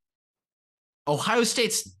Ohio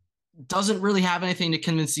State doesn't really have anything to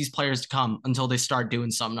convince these players to come until they start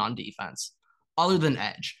doing something on defense. Other than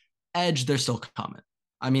edge, they're still coming.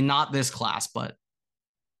 I mean, not this class, but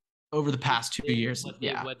over the past 2 years. What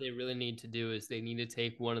they really need to do is they need to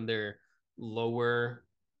take one of their lower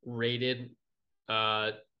rated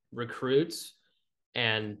recruits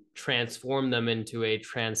and transform them into a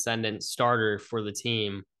transcendent starter for the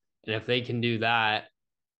team. And if they can do that,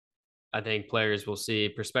 I think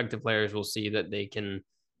prospective players will see that they can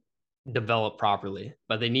develop properly,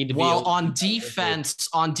 but they need to be on defense,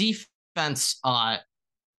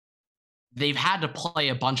 they've had to play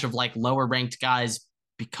a bunch of like lower ranked guys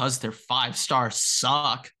because their 5-stars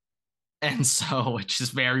suck. And so it's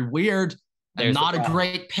just very weird and not a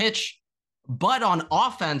great pitch. But on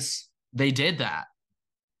offense, they did that.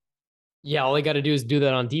 Yeah, all they got to do is do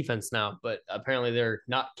that on defense now, but apparently they're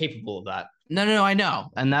not capable of that. No, I know.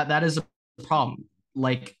 And that is a problem.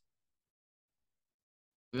 Like,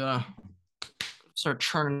 start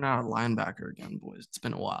churning out a linebacker again, boys. It's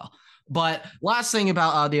been a while. But last thing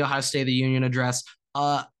about the Ohio State of the Union address,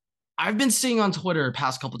 I've been seeing on Twitter the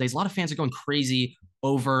past couple of days, a lot of fans are going crazy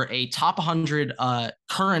over a top 100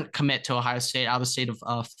 current commit to Ohio State out of the state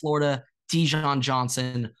of Florida, Dijon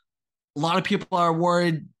Johnson. A lot of people are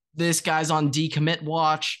worried this guy's on decommit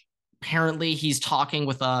watch. Apparently, he's talking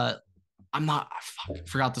with I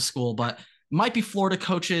forgot the school, but might be Florida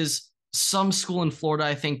coaches, some school in Florida,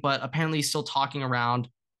 I think, but apparently he's still talking around.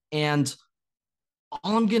 And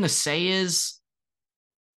all I'm going to say is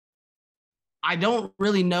I don't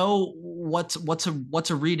really know what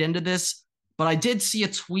to read into this, but I did see a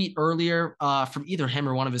tweet earlier from either him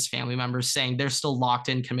or one of his family members saying they're still locked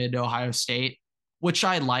in, committed to Ohio State, which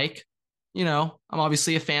I like. You know, I'm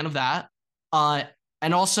obviously a fan of that.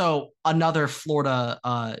 And also another Florida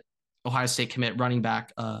Ohio State commit running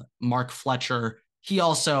back, Mark Fletcher. He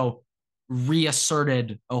also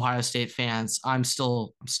reasserted Ohio State fans, I'm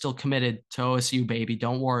still committed to OSU, baby.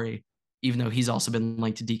 Don't worry. Even though he's also been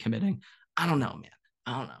linked to decommitting. I don't know, man.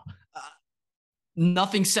 I don't know.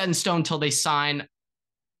 Nothing's set in stone until they sign.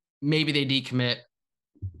 Maybe they decommit.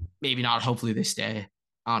 Maybe not. Hopefully they stay.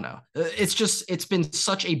 I don't know. It's been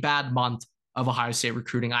such a bad month of Ohio State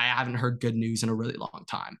recruiting. I haven't heard good news in a really long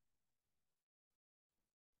time.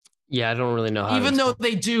 Yeah, I don't really know how. Even though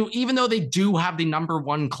they do have the number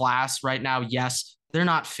one class right now, yes, they're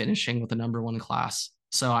not finishing with the number one class.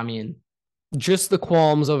 So I mean, just the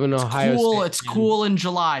qualms of an Ohio State. It's cool in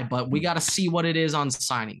July, but we got to see what it is on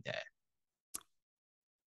signing day.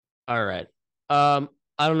 All right.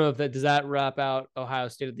 I don't know if does that wrap out Ohio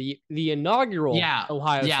State, the inaugural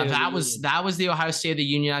Ohio State. Yeah, that was the Ohio State of the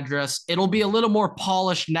Union address. It'll be a little more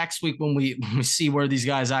polished next week when we see where these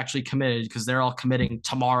guys actually committed, because they're all committing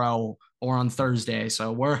tomorrow or on Thursday.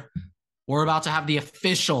 So we're about to have the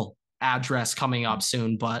official address coming up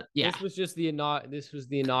soon. But yeah, this was the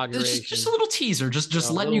inauguration. Just a little teaser,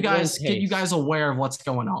 just letting you guys get you guys aware of what's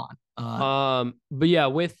going on. But yeah,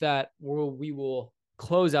 with that, we will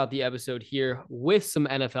close out the episode here with some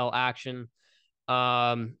NFL action.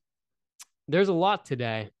 There's a lot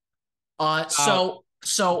today. So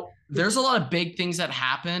there's a lot of big things that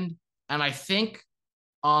happened, and I think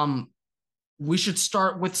we should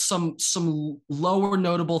start with some lower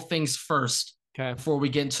notable things first, okay, before we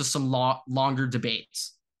get into some longer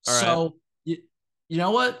debates. All right. So you know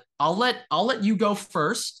what? I'll let you go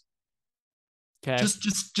first. Okay.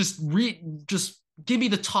 Just give me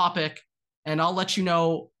the topic, and I'll let you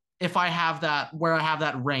know if I have that, where I have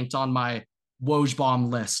that ranked on my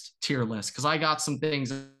Wojbomb tier list, because I got some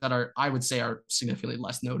things that I would say are significantly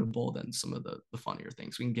less notable than some of the funnier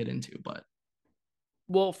things we can get into. But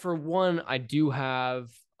well, for one, I do have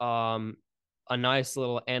a nice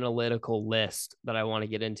little analytical list that I want to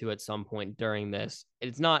get into at some point during this.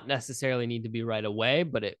 It's not necessarily need to be right away,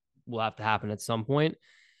 but it will have to happen at some point.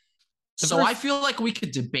 I feel like we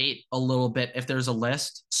could debate a little bit if there's a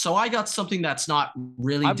list. So I got something that's not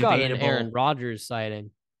really debatable. Got an Aaron Rodgers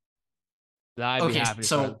sighting. Okay,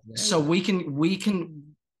 so we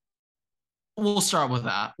can we'll start with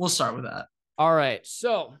that. All right.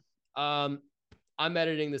 So I'm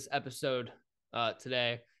editing this episode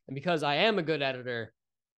today, and because I am a good editor,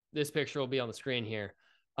 this picture will be on the screen here.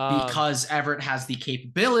 Because Everett has the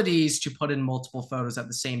capabilities to put in multiple photos at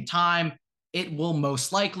the same time, it will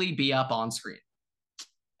most likely be up on screen.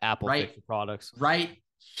 Apple right? Products. Right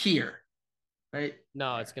here. Right?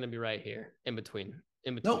 No, it's going to be right here. In between.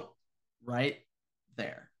 Nope. Right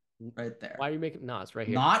there. Right there. Why are you making... No, it's right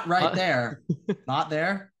here. Not right there. Not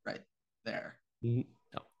there. Right there. No.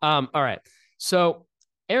 All right. So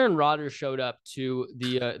Aaron Rodgers showed up to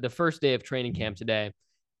the first day of training camp today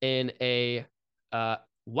in a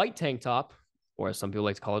white tank top, or as some people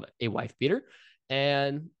like to call it, a wife beater,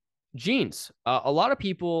 and jeans. A lot of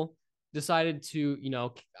people decided to,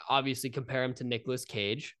 obviously compare him to Nicolas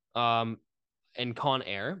Cage and Con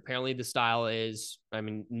Air. Apparently the style is,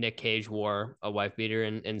 Nick Cage wore a wife beater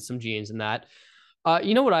and some jeans and that.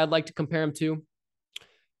 You know what I'd like to compare him to?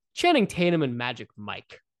 Channing Tatum and Magic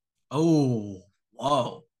Mike. Oh,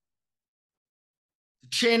 whoa.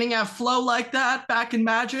 Did Channing have flow like that back in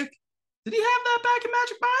Magic? Did he have that back in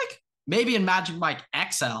Magic Mike? Maybe in Magic Mike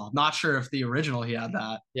XL. Not sure if the original he had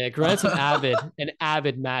that. Yeah, Grant's an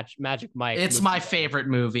avid Magic Mike. It's my favorite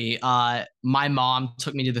movie. My mom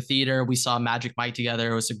took me to the theater. We saw Magic Mike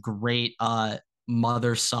together. It was a great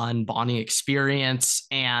mother-son bonding experience.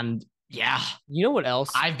 And yeah. You know what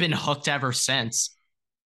else? I've been hooked ever since.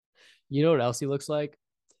 You know what else he looks like?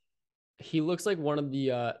 He looks like one of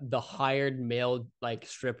the hired male like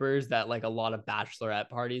strippers that like a lot of bachelorette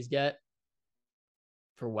parties get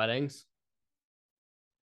for weddings.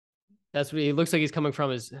 That's what he looks like. He's coming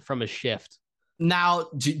from his shift. Now,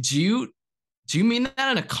 do you mean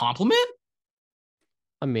that in a compliment?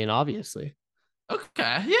 I mean, obviously.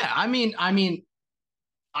 Okay. Yeah.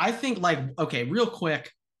 I think like, okay, real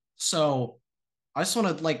quick. So I just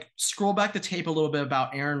want to like scroll back the tape a little bit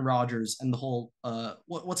about Aaron Rodgers and the whole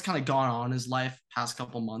what's kind of gone on in his life past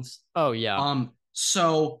couple months. Oh yeah.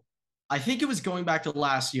 So I think it was going back to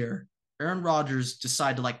last year. Aaron Rodgers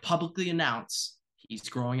decided to like publicly announce he's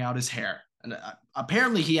growing out his hair, and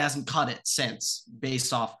apparently he hasn't cut it since.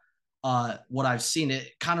 Based off what I've seen,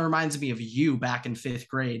 it kind of reminds me of you back in 5th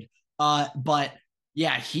grade. But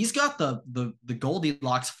yeah, he's got the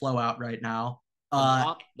Goldilocks flow out right now.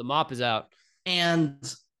 The mop is out. And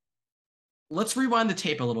let's rewind the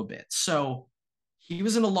tape a little bit. So he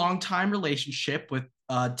was in a long-time relationship with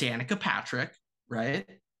Danica Patrick, right?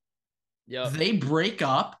 Yeah. They break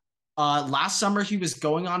up. Last summer, he was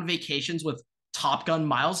going on vacations with Top Gun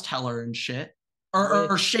Miles Teller and shit. Or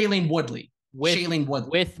Shailene Woodley. Shailene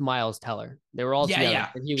Woodley. With Miles Teller. They were all together.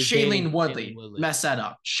 Yeah. Shailene Woodley. Mess that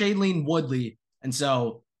up. Shailene Woodley. And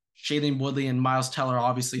so Shailene Woodley and Miles Teller are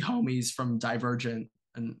obviously homies from Divergent.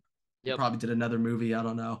 And probably did another movie. I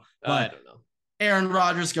don't know. But I don't know. Aaron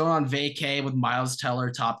Rodgers going on vacay with Miles Teller,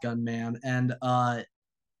 Top Gun man. And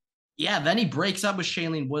then he breaks up with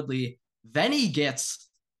Shailene Woodley. Then he gets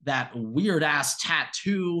that weird ass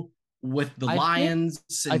tattoo with the lions.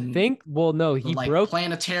 He like broke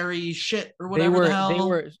planetary shit or whatever the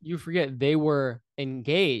hell. You forget they were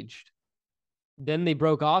engaged. Then they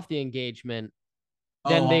broke off the engagement.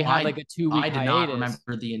 Then they had like a 2-week hiatus. I did not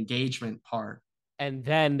remember the engagement part. And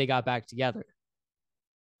then they got back together.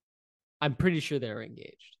 I'm pretty sure they were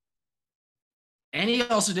engaged. And he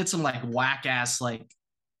also did some like whack ass like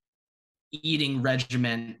eating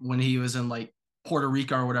regimen when he was in like Puerto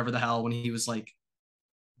Rico or whatever the hell, when he was like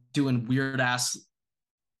doing weird ass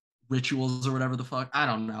rituals or whatever the fuck. I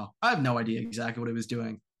don't know. I have no idea exactly what he was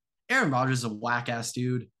doing. Aaron Rodgers is a whack ass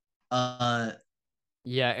dude.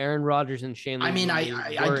 Yeah, Aaron Rodgers and Shane.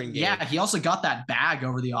 He also got that bag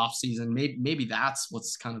over the offseason. Maybe that's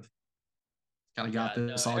what's kind of got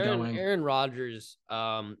this all going. Aaron Rodgers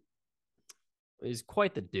is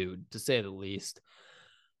quite the dude, to say the least.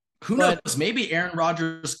 Who knows? Maybe Aaron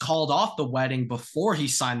Rodgers called off the wedding before he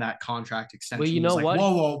signed that contract extension. Well, you know what?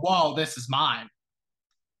 Whoa, this is mine.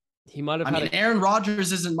 He might have Aaron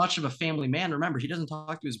Rodgers isn't much of a family man. Remember, he doesn't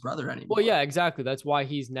talk to his brother anymore. Well, yeah, exactly. That's why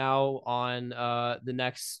he's now on the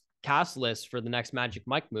next cast list for the next Magic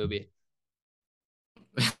Mike movie.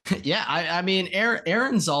 Yeah,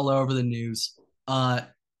 Aaron's all over the news. You're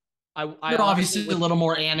obviously a little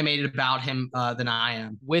more animated about him than I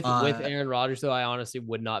am. With Aaron Rodgers, though, I honestly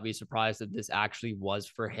would not be surprised if this actually was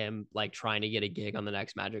for him, like trying to get a gig on the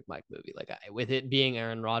next Magic Mike movie. Like with it being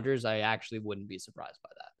Aaron Rodgers, I actually wouldn't be surprised by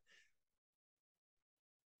that.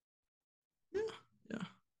 Yeah.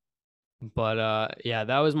 But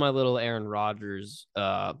that was my little Aaron Rodgers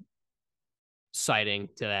sighting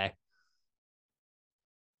today.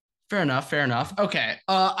 Fair enough. Okay.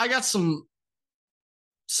 I got some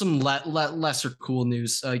lesser cool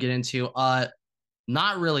news to get into.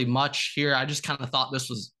 Not really much here. I just kind of thought this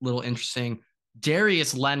was a little interesting.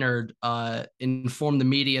 Darius Leonard informed the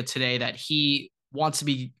media today that he wants to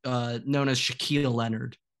be known as Shaquille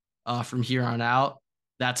Leonard from here on out.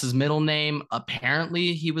 That's his middle name.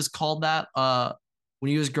 Apparently, he was called that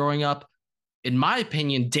when he was growing up. In my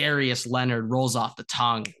opinion, Darius Leonard rolls off the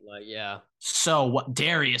tongue. Yeah. So what?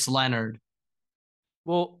 Darius Leonard.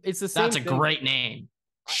 Well, it's the same. That's a great name.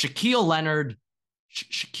 Shaquille Leonard.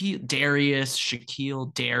 Shaquille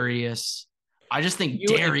Darius. I just think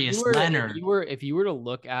Darius Leonard. If you were to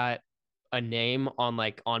look at a name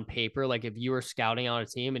on paper, like if you were scouting on a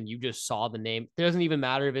team and you just saw the name, it doesn't even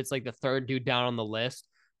matter if it's like the third dude down on the list,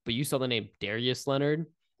 but you saw the name Darius Leonard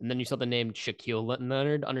and then you saw the name Shaquille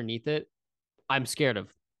Leonard underneath it, I'm scared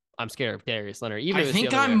of Darius Leonard. Even I if it's the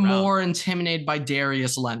think other way I'm around. more intimidated by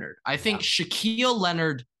Darius Leonard. I think Shaquille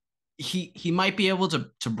Leonard, he might be able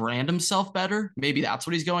to brand himself better. Maybe that's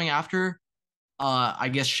what he's going after. I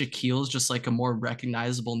guess Shaquille's just like a more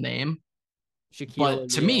recognizable name. Shaquille But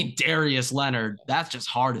to O'Neal. me, Darius Leonard, that's just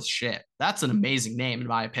hard as shit. That's an amazing name in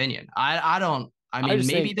my opinion. I mean,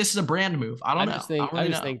 maybe this is a brand move. I don't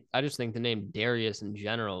know. I just think the name Darius in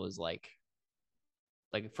general is like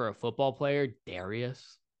for a football player,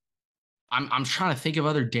 Darius. I'm trying to think of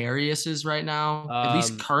other Dariuses right now. At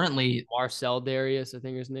least currently, Marcel Darius, I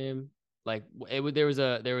think his name. Like there was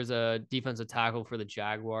a defensive tackle for the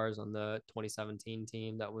Jaguars on the 2017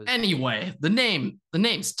 team that was. Anyway, the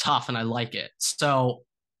name's tough and I like it. So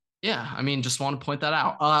yeah, I mean, just want to point that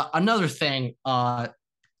out. Another thing,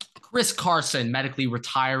 Chris Carson medically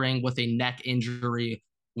retiring with a neck injury.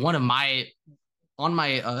 On my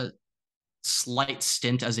slight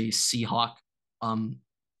stint as a Seahawk,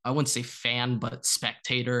 I wouldn't say fan, but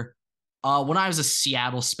spectator. When I was a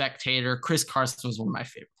Seattle spectator, Chris Carson was one of my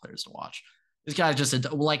favorite players to watch. This guy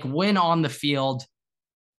just like when on the field,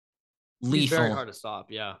 lethal. He's very hard to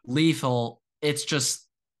stop. Yeah, lethal. It's just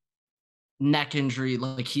neck injury.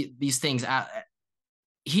 Like these things.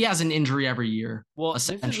 He has an injury every year. Well,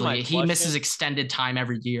 essentially, he misses extended time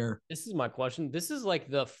every year. This is my question. This is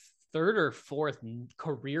like the third or fourth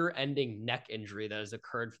career-ending neck injury that has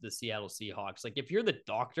occurred for the Seattle Seahawks. Like, if you're the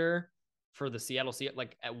doctor for the Seattle Seahawks,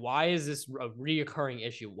 like, why is this a reoccurring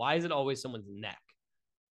issue? Why is it always someone's neck?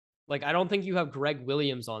 Like, I don't think you have Greg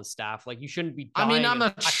Williams on staff. Like, you shouldn't be. I mean, I'm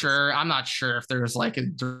not sure. I'm not sure if there's like a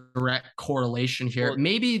direct correlation here. Well,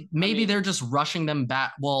 maybe they're just rushing them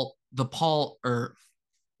back. Well, the Paul or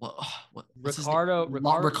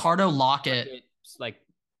Ricardo Lockett, like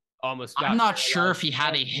almost. I'm not sure if he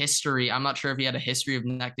had a history. I'm not sure if he had a history of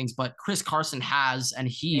neck things, but Chris Carson has, and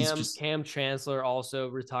Cam Chancellor also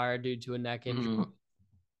retired due to a neck injury. Mm-hmm.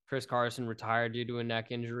 Chris Carson retired due to a neck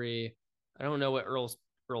injury. I don't know what Earl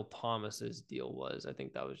Thomas's deal was. I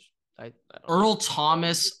think that was Earl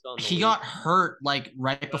Thomas. He got hurt like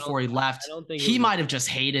right before he left. He might have just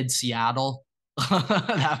hated Seattle.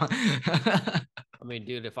 I mean,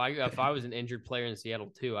 dude, if I was an injured player in Seattle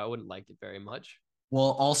too, I wouldn't like it very much.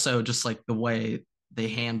 Well, also just like the way they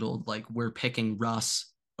handled, like we're picking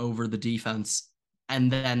Russ over the defense, and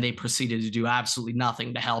then they proceeded to do absolutely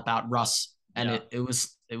nothing to help out Russ, and it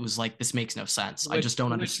was like, this makes no sense. I just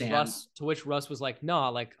don't understand. To which Russ was like, "No,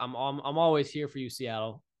 like I'm always here for you,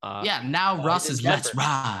 Seattle." Now Russ is let's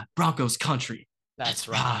ride Broncos country. That's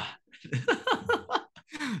right.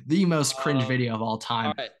 The most cringe video of all time.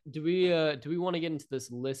 All right. Do we want to get into this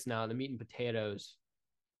list now, the meat and potatoes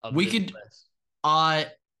of this list? I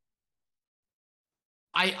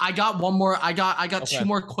got one more. I got two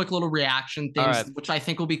more quick little reaction things, which I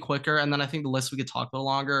think will be quicker, and then I think the list we could talk a little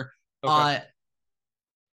longer. Okay.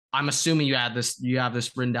 I'm assuming you have this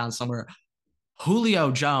written down somewhere.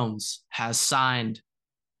 Julio Jones has signed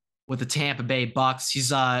with the Tampa Bay Bucks.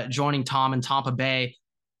 He's joining Tom in Tampa Bay.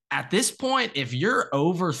 At this point, if you're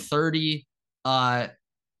over 30 and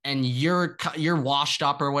you're washed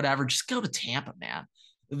up or whatever, just go to Tampa, man.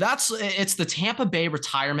 It's the Tampa Bay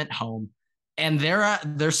retirement home, and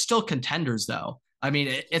they're still contenders though. I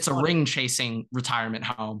mean, it's a ring chasing retirement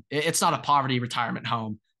home. It's not a poverty retirement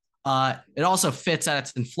home. It also fits that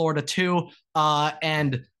it's in Florida too.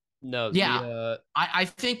 I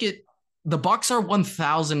think the Bucks are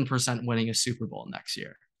 1,000% winning a Super Bowl next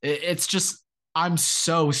year. It's just, I'm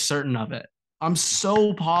so certain of it. I'm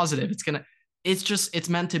so positive it's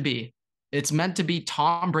meant to be. It's meant to be.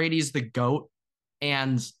 Tom Brady's the GOAT,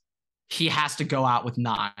 and he has to go out with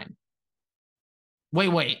 9.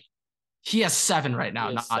 Wait. He has 7 right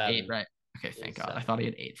now, not 7. 8, right? Okay, thank God. 7. I thought he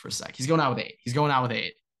had 8 for a sec. He's going out with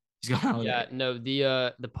 8. No,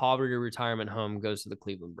 the poverty retirement home goes to the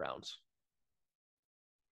Cleveland Browns.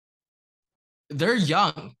 They're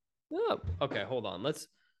young. Oh, okay, hold on.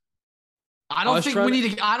 I don't think we need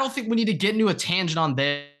to get into a tangent on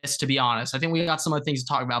this, to be honest. I think we got some other things to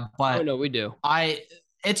talk about, but no, we do.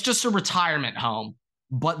 It's just a retirement home,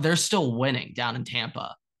 but they're still winning down in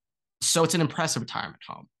Tampa. So it's an impressive retirement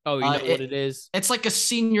home. Oh, you know what it is? It's like a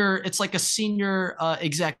senior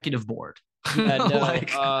executive board. Yeah, no,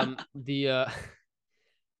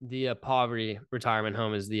 the poverty retirement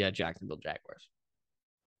home is the Jacksonville Jaguars.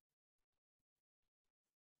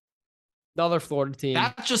 The other Florida team.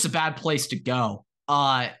 That's just a bad place to go.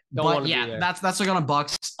 But yeah, that's what got on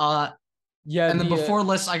Bucks. And then before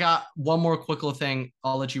list, I got one more quick little thing.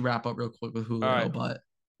 I'll let you wrap up real quick with Julio. Right. But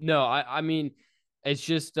no, I mean, it's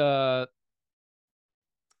just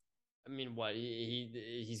I mean, what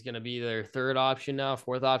he's going to be their third option now,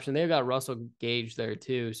 fourth option. They've got Russell Gage there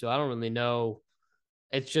too, so I don't really know.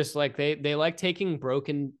 It's just like they like taking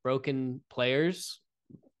broken players,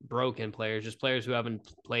 just players who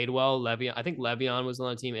haven't played well. Le'Veon, I think Le'Veon was on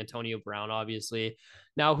the team. Antonio Brown, obviously.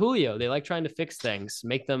 Now Julio, they like trying to fix things,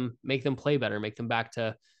 make them play better, make them back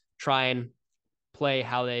to try and play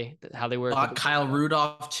how they were. Kyle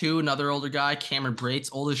Rudolph too, another older guy. Cameron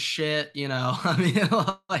Brate's old as shit. I mean,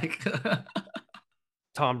 like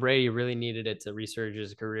Tom Brady really needed it to resurge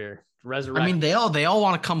his career. Resurrect. I mean, they all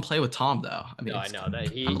want to come play with Tom though. I mean, no, I know that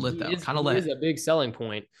he is a big selling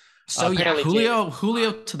point. So yeah,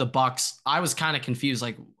 Julio to the Bucks. I was kind of confused,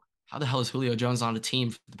 like, how the hell is Julio Jones on a team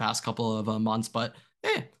for the past couple of months? But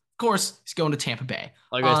of course, he's going to Tampa Bay.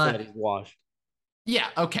 Like I said, he's washed. Yeah.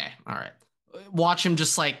 Okay. All right. Watch him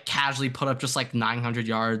just like casually put up just like 900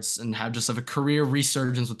 yards and have a career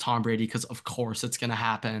resurgence with Tom Brady, because of course it's gonna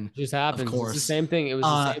happen. It just happens. Of course, it's the same thing. It was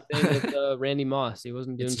the same thing with Randy Moss. He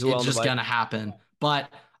wasn't doing too well. It's just gonna happen. But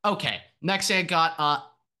okay, next thing I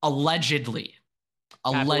got allegedly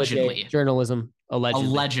journalism.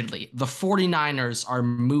 Allegedly, the 49ers are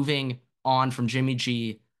moving on from Jimmy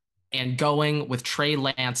G and going with Trey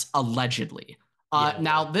Lance. Allegedly.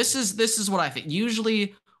 Now this is what I think.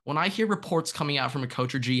 Usually, when I hear reports coming out from a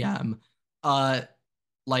coach or GM,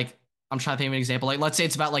 like I'm trying to think of an example. Like, let's say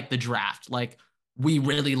it's about like the draft. Like, we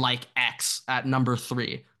really like X at number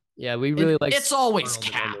 3. Yeah, we really like. It's always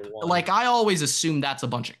cap. Like, I always assume that's a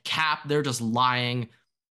bunch of cap. They're just lying.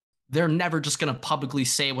 They're never just gonna publicly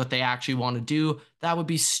say what they actually want to do. That would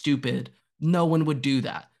be stupid. No one would do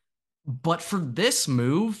that. But for this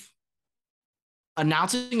move,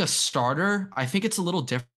 announcing a starter, I think it's a little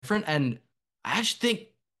different, and I actually think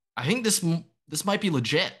this might be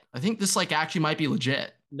legit. I think this like actually might be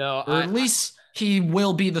legit. No, or at least he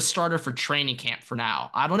will be the starter for training camp for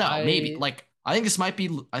now. I don't know. Maybe like I think this might be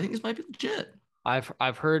legit.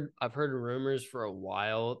 I've heard rumors for a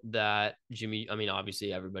while that Jimmy. I mean,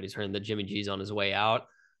 obviously everybody's heard that Jimmy G's on his way out.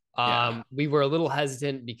 We were a little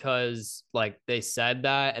hesitant because like they said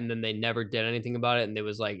that and then they never did anything about it, and it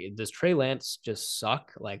was like, does Trey Lance just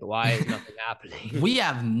suck? Like, why is nothing happening? We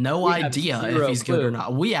have no idea if he's good or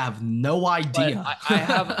not. We have no idea. I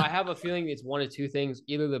have a feeling it's one of two things.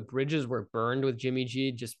 Either the bridges were burned with Jimmy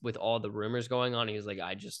G, just with all the rumors going on. He was like,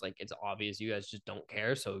 it's obvious you guys just don't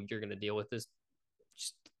care, so you're gonna deal with this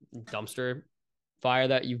just dumpster fire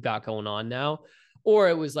that you've got going on now. Or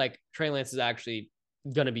it was like, Trey Lance is actually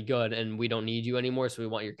going to be good and we don't need you anymore, so we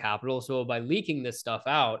want your capital. So by leaking this stuff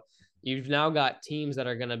out, you've now got teams that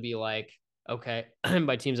are going to be like, okay,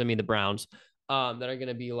 by teams I mean the Browns, that are going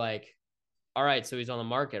to be like, all right, so he's on the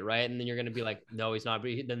market, right? And then you're going to be like, no, he's not.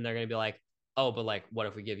 But then they're going to be like, oh, but like, what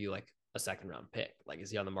if we give you like a second round pick? Like, is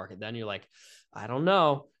he on the market? Then you're like, I don't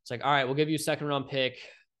know. It's like, all right, we'll give you a second round pick.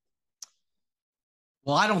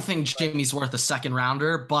 Well, I don't think Jimmy's worth a second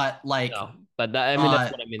rounder, but like, no, but that, I mean,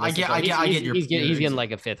 that's what I mean. I get your. He's getting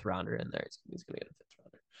like a 5th rounder in there. He's gonna get a 5th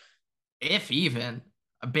rounder, if even.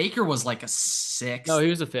 Baker was like a 6th. No, he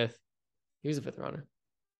was a 5th. He was a 5th rounder.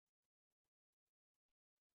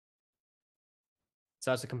 So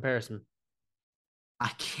that's a comparison. I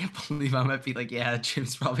can't believe I might be like, yeah,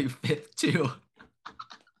 Jim's probably 5th too.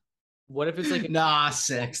 What if it's like a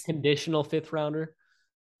 6th conditional 5th rounder?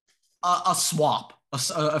 A swap. A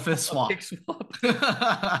 5th swap.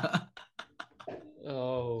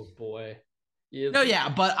 Oh boy. No, yeah,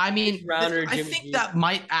 but I mean, I think that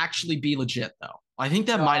might actually be legit, though. I think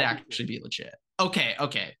that might actually be legit. Okay.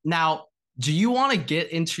 Now, do you want to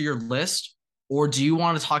get into your list, or do you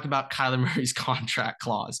want to talk about Kyler Murray's contract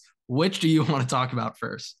clause? Which do you want to talk about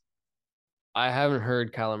first? I haven't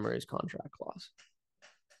heard Kyler Murray's contract clause.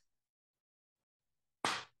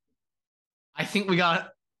 I think we got.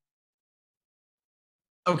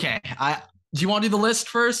 Okay, do you want to do the list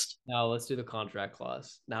first? No, let's do the contract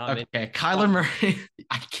clause. Now, okay, Kyler Murray.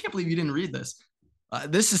 I can't believe you didn't read this.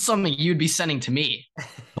 This is something you'd be sending to me.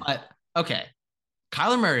 But okay,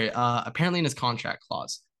 Kyler Murray. Apparently in his contract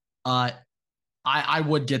clause, I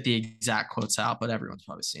would get the exact quotes out, but everyone's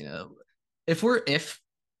probably seen it. If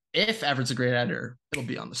Everett's a great editor, it'll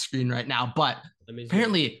be on the screen right now. But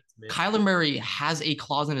apparently, Kyler Murray has a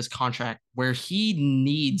clause in his contract where he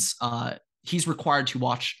needs he's required to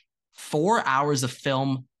watch 4 hours of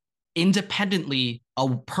film independently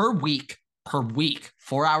per week,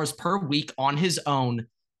 4 hours per week on his own.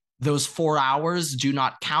 Those 4 hours do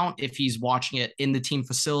not count if he's watching it in the team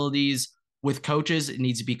facilities with coaches. It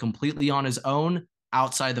needs to be completely on his own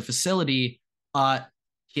outside the facility.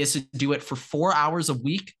 He has to do it for 4 hours a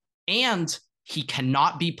week, and he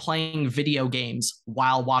cannot be playing video games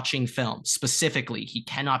while watching film. Specifically, he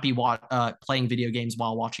cannot be playing video games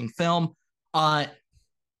while watching film.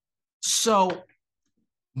 So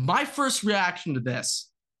my first reaction to this,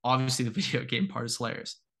 obviously the video game part is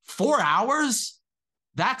hilarious. 4 hours?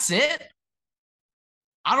 That's it?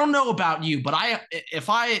 I don't know about you, but I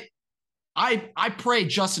pray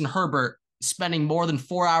Justin Herbert spending more than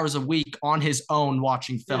 4 hours a week on his own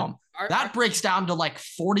watching film. That breaks down to like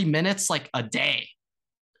 40 minutes like a day.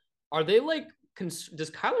 Are they like, does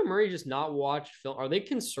Kyler Murray just not watch film? Are they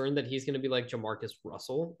concerned that he's going to be like Jamarcus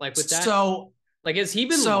Russell? Like with that? So, like, has he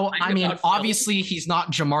been? So, I mean, obviously he's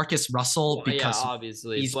not Jamarcus Russell because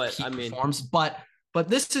obviously, he performs, but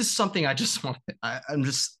this is something I just want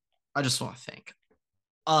to think.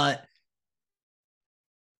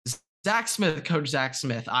 Zach Smith, Coach Zach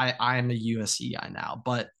Smith, I am a USC guy now,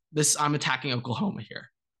 but I'm attacking Oklahoma here.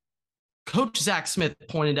 Coach Zach Smith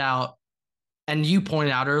pointed out, and you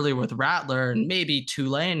pointed out earlier with Rattler and maybe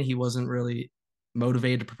Tulane, he wasn't really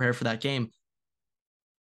motivated to prepare for that game.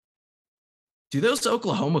 Do those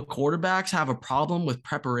Oklahoma quarterbacks have a problem with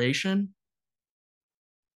preparation?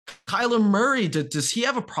 Kyler Murray, does he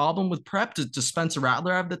have a problem with prep? Does Spencer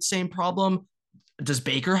Rattler have that same problem? Does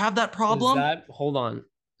Baker have that problem? Hold on.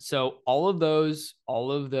 So all of those.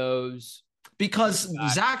 Because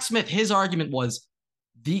Zach Smith, his argument was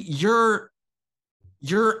you're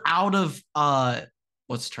out of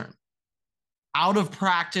what's the term? Out of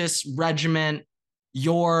practice regiment,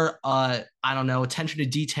 your I don't know, attention to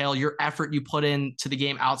detail, your effort you put into the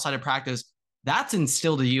game outside of practice, that's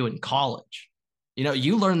instilled to you in college. You know,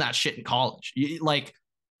 you learn that shit in college.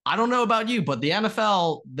 I don't know about you, but the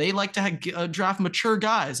NFL, they like to draft mature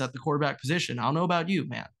guys at the quarterback position. I don't know about you,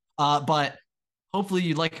 man. But hopefully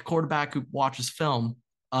you like a quarterback who watches film.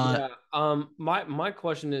 My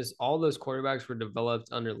question is, all those quarterbacks were developed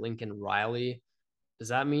under Lincoln Riley. Does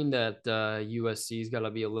that mean that USC's got to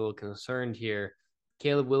be a little concerned here?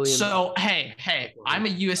 Caleb Williams. So hey, I'm a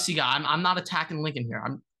USC guy. I'm not attacking Lincoln here.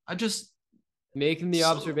 I'm just making the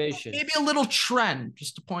observation. Maybe a little trend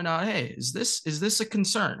just to point out, hey, is this a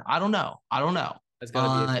concern? I don't know. That's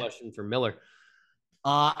got to be a question for Miller.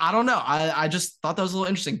 I don't know. I just thought that was a little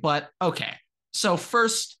interesting, but okay. So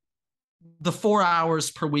first, the 4 hours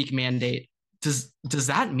per week mandate. Does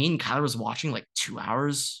that mean Kyler was watching like 2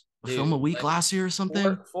 hours of film a week last year or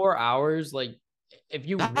something? 4 hours, like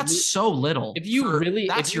that's so little.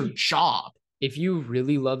 That's your job. If you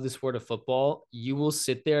really love the sport of football, you will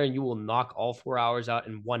sit there and you will knock all 4 hours out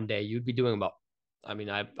in one day. You'd be doing about, I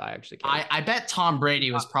actually can't. I bet Tom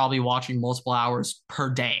Brady was probably watching multiple hours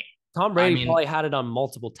per day. Tom Brady probably had it on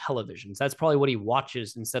multiple televisions. That's probably what he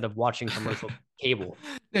watches instead of watching commercial cable.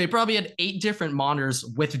 He probably had 8 different monitors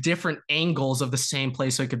with different angles of the same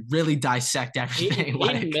place, so he could really dissect everything.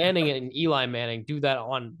 Peyton Manning and Eli Manning do that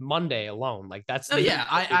on Monday alone. Like that's. Oh yeah,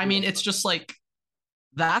 I mean, it's just like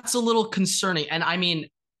that's a little concerning, and I mean,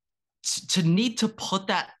 to need to put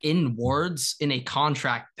that in words in a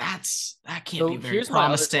contract, that can't be very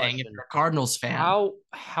promising if you're a Cardinals fan.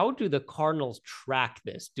 How do the Cardinals track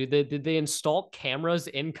this? Did they install cameras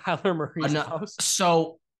in Kyler Murray's house?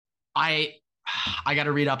 So I got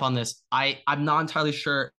to read up on this. I'm not entirely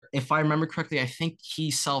sure. If I remember correctly, I think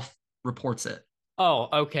he self-reports it. Oh,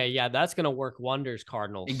 okay. Yeah, that's going to work wonders,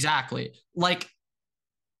 Cardinals. Exactly. Like,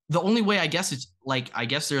 the only way, I guess, it's like, I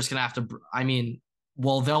guess they're just going to have to, I mean,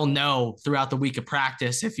 well, they'll know throughout the week of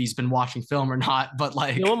practice if he's been watching film or not. But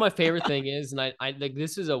like, you know what my favorite thing is, and I like,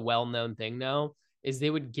 this is a well-known thing now, is they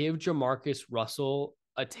would give Jamarcus Russell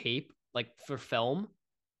a tape like for film,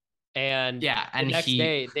 and the next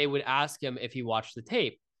day they would ask him if he watched the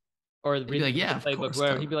tape or he'd be like, yeah, of course.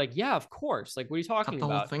 He'd be like, yeah, of course. Like, what are you talking about?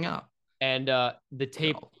 The whole thing up. And the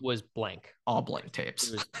tape was blank. All blank tapes.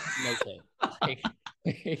 It was no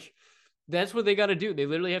tape. That's what they got to do. They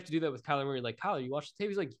literally have to do that with Kyler Murray. Like, Kyler, you watched the tape?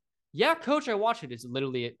 He's like, yeah, coach, I watched it. It's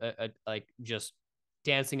literally like just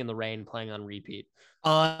Dancing in the Rain playing on repeat.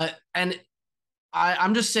 And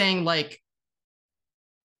I'm just saying, like,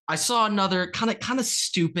 I saw another kind of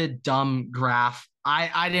stupid, dumb graph.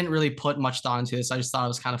 I didn't really put much thought into this. I just thought it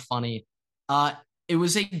was kind of funny. It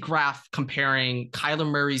was a graph comparing Kyler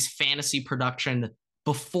Murray's fantasy production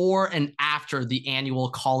before and after the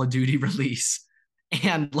annual Call of Duty release.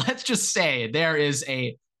 And let's just say there is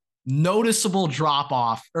a noticeable drop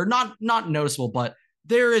off, or not noticeable, but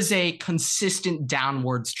there is a consistent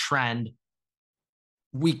downwards trend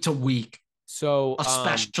week to week. So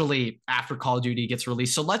especially after Call of Duty gets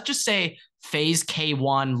released. So let's just say FaZe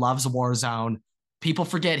K1 loves Warzone. People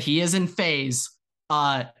forget he is in FaZe.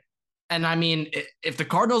 And I mean, if the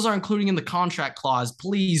Cardinals are including in the contract clause,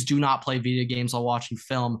 please do not play video games while watching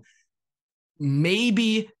film.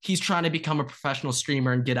 maybe he's trying to become a professional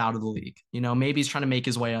streamer and get out of the league. Maybe he's trying to make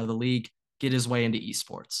his way out of the league, get his way into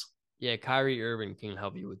esports. Yeah, Kyrie Irving can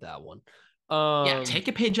help you with that one. Yeah, take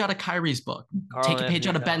a page out of Kyrie's book. Carl Take a page Anthony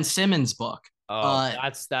out of Ben Towns. Simmons' book. Oh,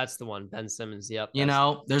 that's the one. Ben Simmons. Yep.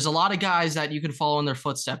 There's a lot of guys that you can follow in their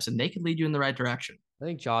footsteps, and they can lead you in the right direction. I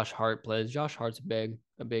think Josh Hart plays. Josh Hart's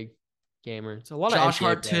a big gamer. It's a lot Josh of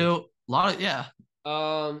Hart players. too. A lot of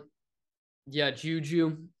yeah,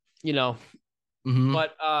 Juju. Mm-hmm.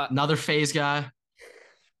 But another phase guy.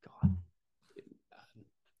 God.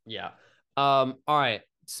 Yeah. All right.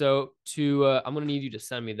 So I'm gonna need you to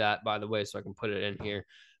send me that, by the way, so I can put it in here.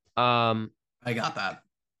 I got that.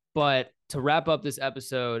 But to wrap up this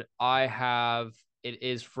episode, it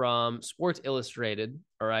is from Sports Illustrated.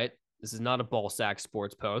 All right. This is not a ball sack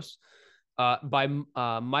sports post. By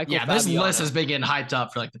Michael. Yeah, this list has been getting hyped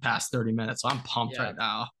up for like the past 30 minutes. So I'm pumped right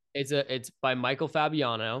now. It's by Michael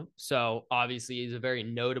Fabiano. So obviously he's a very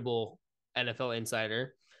notable NFL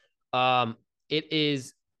insider. It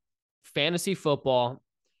is fantasy football,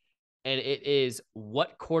 and it is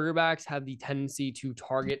what quarterbacks have the tendency to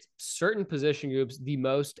target certain position groups the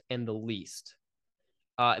most and the least.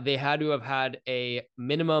 They had to have had a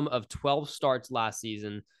minimum of 12 starts last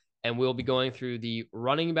season, and we'll be going through the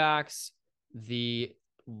running backs, the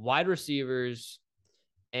wide receivers,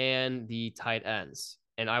 and the tight ends.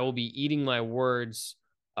 And I will be eating my words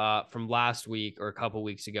from last week or a couple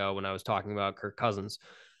weeks ago when I was talking about Kirk Cousins.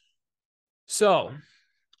 So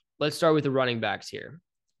let's start with the running backs here.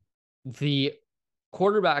 The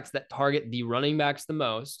quarterbacks that target the running backs the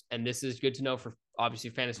most, and this is good to know for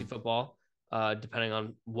obviously fantasy football, depending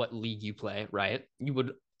on what league you play, right? You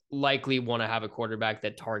would likely want to have a quarterback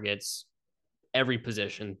that targets every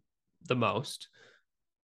position the most.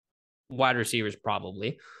 Wide receivers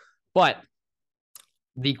probably. But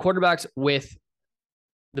the quarterbacks with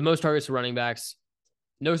the most targets to running backs,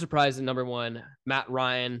 no surprise in number one, Matt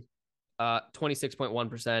Ryan,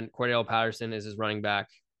 26.1%. Cordell Patterson is his running back.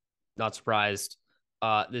 Not surprised.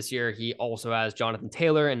 This year, he also has Jonathan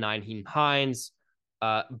Taylor and Nyheim Hines.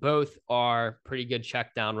 Both are pretty good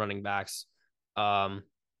check down running backs. So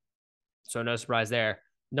no surprise there.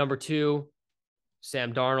 Number two,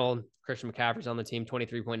 Sam Darnold. Christian McCaffrey's on the team,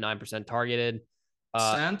 23.9% targeted.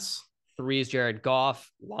 Sense. Three is Jared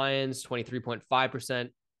Goff. Lions, 23.5%.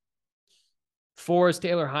 Four is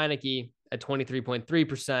Taylor Heineke at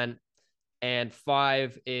 23.3%. And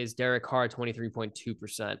five is Derek Carr,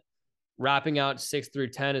 23.2%. Wrapping out 6 through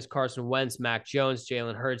 10 is Carson Wentz, Mac Jones,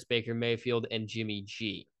 Jalen Hurts, Baker Mayfield, and Jimmy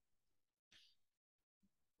G.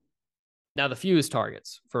 Now, the fewest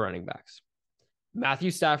targets for running backs.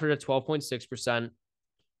 Matthew Stafford at 12.6%.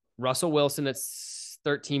 Russell Wilson at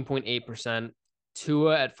 13.8%.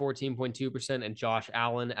 Tua at 14.2%. And Josh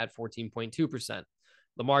Allen at 14.2%.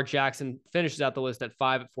 Lamar Jackson finishes out the list at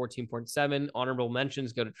 5 at 14.7. Honorable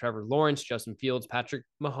mentions go to Trevor Lawrence, Justin Fields, Patrick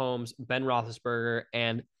Mahomes, Ben Roethlisberger,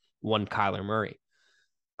 and one Kyler Murray.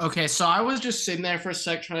 Okay, so I was just sitting there for a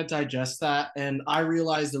sec trying to digest that, and I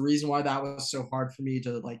realized the reason why that was so hard for me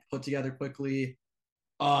to like put together quickly.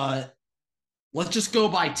 Let's just go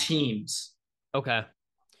by teams. Okay.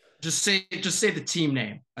 Just say the team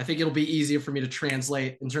name. I think it'll be easier for me to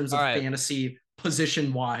translate in terms of fantasy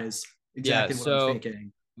position wise. Exactly what I'm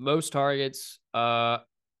thinking. Most targets,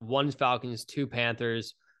 1 Falcons, 2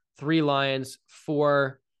 Panthers, 3 Lions,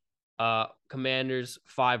 4 Commanders,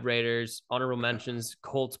 5 Raiders. Honorable mentions: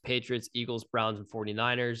 Colts, Patriots, Eagles, Browns, and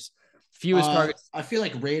 49ers. Fewest targets. I feel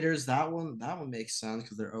like Raiders, that one makes sense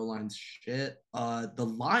because their O-line's shit. The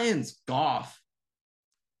Lions, Goff.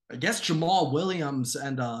 I guess Jamal Williams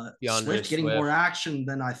and Swift getting more action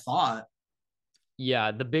than I thought.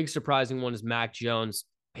 Yeah, the big surprising one is Mac Jones,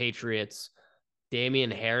 Patriots,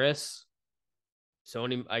 Damian Harris.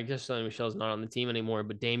 I guess Sony Michel's not on the team anymore,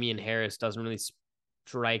 but Damian Harris doesn't really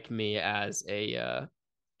strike me as a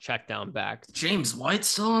check down back. James White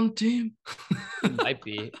still on the team? Might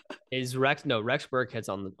be. Is Rex Burkhead's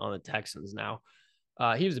on the Texans now.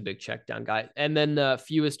 He was a big check down guy. And then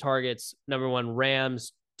fewest targets, number 1,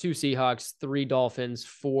 Rams, 2 Seahawks, 3 Dolphins,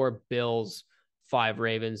 4 Bills, 5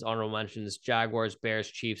 Ravens. Honorable mentions: Jaguars, Bears,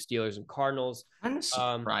 Chiefs, Steelers, and Cardinals. I'm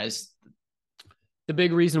surprised. The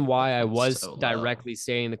big reason why I was directly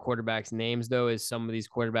saying the quarterbacks' names, though, is some of these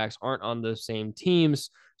quarterbacks aren't on the same teams.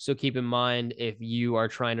 So keep in mind, if you are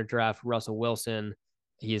trying to draft Russell Wilson,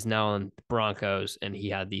 he is now on the Broncos, and he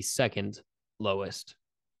had the second lowest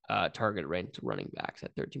target ranked running backs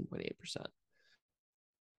at 13.8%.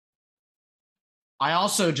 I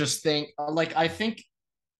also just think, I think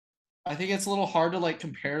it's a little hard to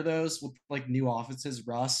compare those with new offenses.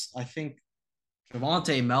 Russ, I think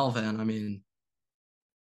Javonte Melvin, I mean,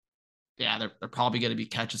 yeah, they're probably going to be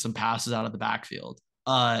catching some passes out of the backfield,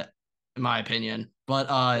 in my opinion. But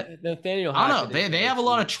Nathaniel I don't know. Hackett is They there have a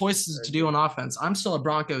lot of too. choices to do on offense. I'm still a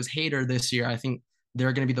Broncos hater this year. I think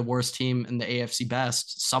they're going to be the worst team in the AFC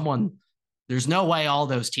best. There's no way all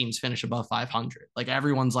those teams finish above 500. Like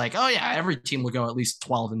everyone's like, oh yeah, every team will go at least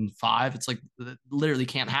 12-5. It's like it literally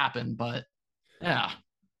can't happen. But yeah.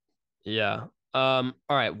 Yeah. All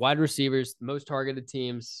right. Wide receivers, most targeted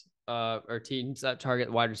teams, or teams that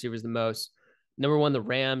target wide receivers the most. Number one, the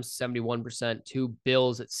Rams, 71%. Two,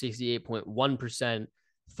 Bills at 68.1%.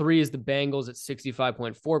 Three is the Bengals at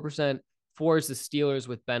 65.4%. Four is the Steelers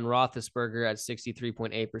with Ben Roethlisberger at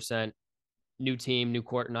 63.8%. New team, new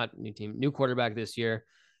quarterback this year.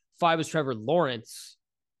 Five is Trevor Lawrence,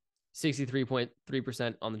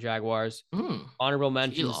 63.3% on the Jaguars. Honorable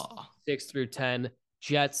mentions T-Law. 6 through 10.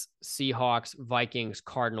 Jets, Seahawks, Vikings,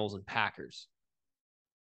 Cardinals, and Packers.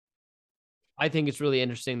 I think it's really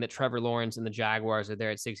interesting that Trevor Lawrence and the Jaguars are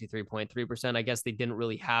there at 63.3%. I guess they didn't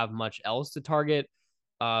really have much else to target.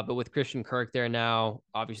 But with Christian Kirk there now,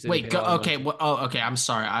 obviously. Wait, okay. Okay. I'm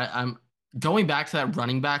sorry. I'm going back to that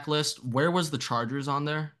running back list. Where was the Chargers on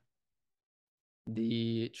there?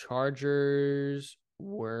 The Chargers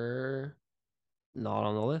were not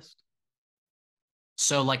on the list.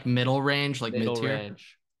 So like middle range, like Middle mid-tier?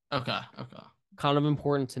 range. Okay. Okay. Kind of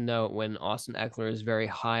important to note when Austin Eckler is very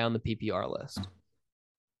high on the PPR list.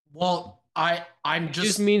 Well, I'm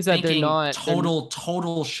just means that they're not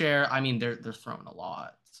total share. I mean, they're throwing a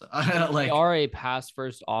lot. So they are a pass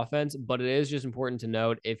first offense, but it is just important to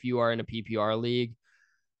note if you are in a PPR league,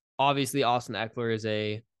 obviously Austin Eckler is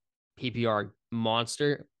a PPR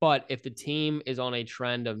monster, but if the team is on a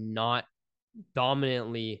trend of not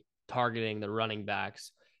dominantly targeting the running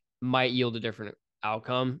backs, might yield a different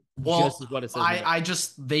outcome. Well, just as what it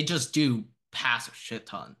says. They just do pass a shit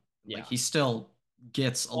ton. Yeah. Like he still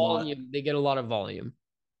gets a lot. They get a lot of volume.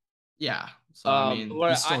 Yeah. So I mean,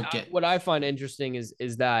 what I find interesting is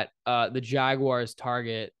that the Jaguars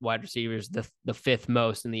target wide receivers the fifth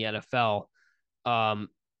most in the NFL.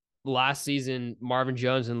 Last season, Marvin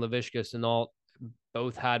Jones and Laviska Shenault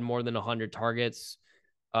both had more than 100 targets.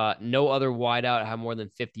 No other wideout had more than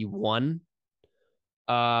 51.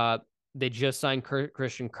 They just signed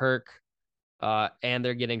Christian Kirk, and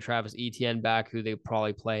they're getting Travis Etienne back, who they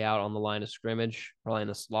probably play out on the line of scrimmage, probably in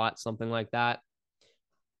the slot, something like that.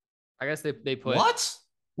 I guess they put what?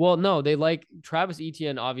 Well, no, they like Travis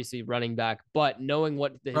Etienne, obviously running back, but knowing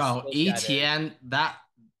what the bro Etienne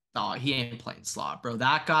he ain't playing slot, bro.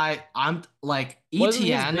 That guy, I'm like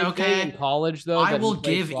Etienne. Okay, in college though, I will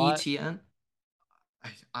give Etienne.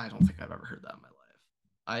 I don't think I've ever heard that in my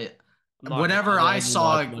life. Whenever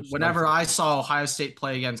I saw Ohio State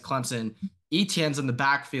play against Clemson, Etienne's in the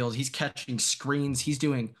backfield. He's catching screens. He's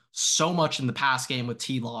doing so much in the pass game with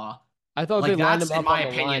T-Law. I thought they lined him up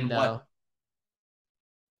on the line, though.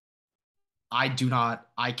 I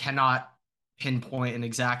cannot pinpoint an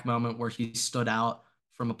exact moment where he stood out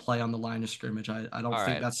from a play on the line of scrimmage. I don't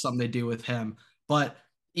think that's something they do with him. But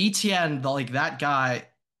Etienne, that guy,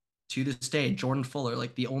 to this day, Jordan Fuller,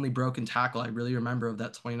 like the only broken tackle I really remember of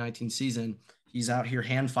that 2019 season, he's out here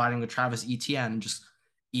hand fighting with Travis Etienne, and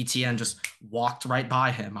Etienne just walked right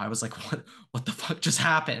by him. I was like, what the fuck just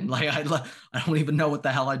happened? Like, I don't even know what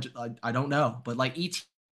the hell I don't know. But like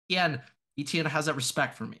Etienne has that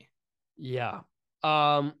respect for me. Yeah.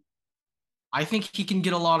 I think he can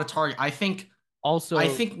get a lot of target. I think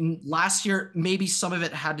last year, maybe some of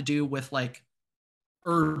it had to do with like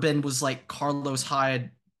Urban was like Carlos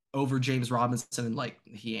Hyde over James Robinson, and like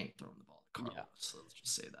he ain't throwing the ball to Carlos. Yeah. So let's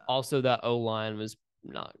just say that. Also, that O-line was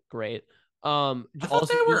not great. I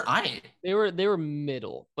thought they were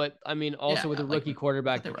middle, but I mean, also with a rookie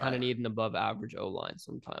quarterback, you kind of need an above average O-line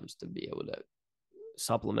sometimes to be able to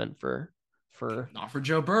supplement for not for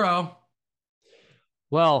Joe Burrow.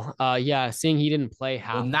 Well, yeah, seeing he didn't play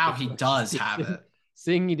half. Well, now he does have it.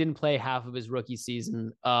 Seeing he didn't play half of his rookie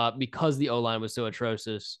season, because the O-line was so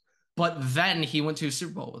atrocious. But then he went to a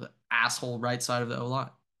Super Bowl with an asshole right side of the O-line.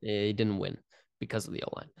 Yeah, he didn't win because of the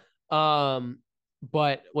O-line.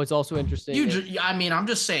 But what's also interesting I'm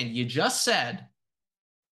just saying, you just said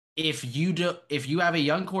if you have a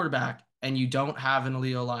young quarterback and you don't have an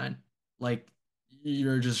elite O-line, like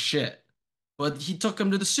you're just shit. But he took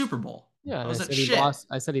him to the Super Bowl. Yeah, I said he lost.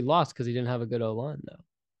 I said he lost because he didn't have a good O-line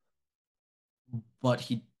though. But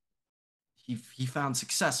he found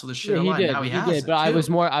success with a shit O-line. Now he has. But I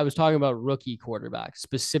was talking about rookie quarterbacks,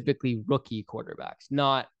 specifically rookie quarterbacks,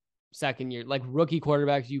 not second year. Like rookie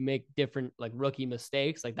quarterbacks, you make different like rookie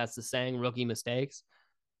mistakes. Like that's the saying, rookie mistakes.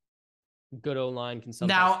 Good O-line can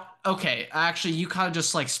sometimes. Now, okay, actually, you kind of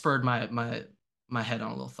just like spurred my my head on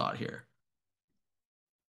a little thought here.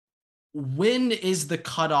 When is the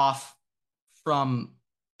cutoff from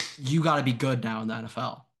you got to be good now in the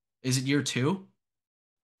NFL? Is it year 2?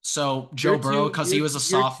 So Joe Burrow, because he was a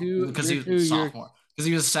because he was a sophomore, because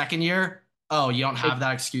he was a second year. Oh, you don't have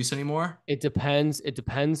that excuse anymore. It depends. It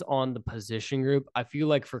depends on the position group. I feel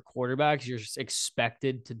like for quarterbacks, you're just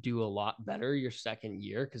expected to do a lot better your second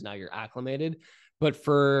year because now you're acclimated. But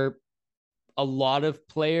for a lot of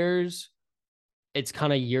players, it's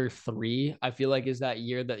kind of year 3. I feel like is that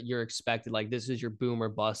year that you're expected. Like this is your boom or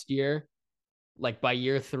bust year. Like by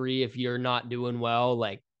year 3, if you're not doing well,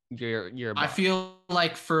 like you're. I feel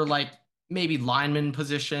like for like maybe lineman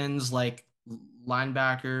positions, like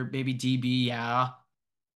linebacker, maybe DB, yeah.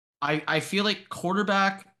 I feel like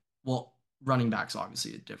quarterback, well, running backs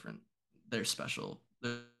obviously different. They're special.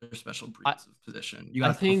 They're special breeds of position. You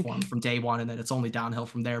got to perform from day one, and then it's only downhill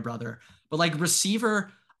from there, brother. But like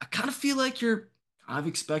receiver, I kind of feel like you're kind of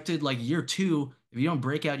expected like year 2. If you don't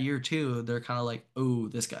break out year 2, they're kind of like, oh,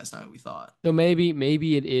 this guy's not what we thought. So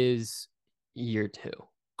maybe it is year 2.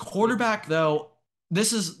 Quarterback, though,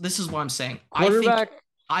 this is what I'm saying. Quarterback,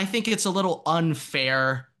 I think it's a little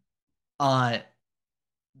unfair that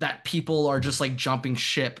people are just like jumping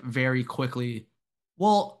ship very quickly.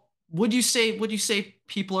 Well, would you say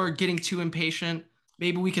people are getting too impatient?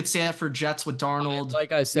 Maybe we could say that for Jets with Darnold.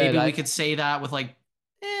 like I said, maybe we could say that with like,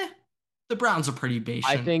 the Browns are pretty patient.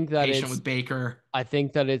 I think that patient with Baker. I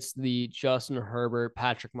think that it's the Justin Herbert,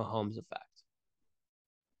 Patrick Mahomes effect.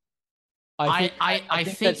 I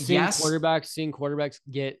think that seeing quarterbacks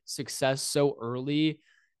get success so early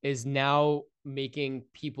is now making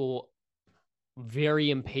people very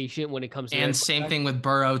impatient when it comes to. And same thing with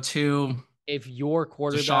Burrow too. If your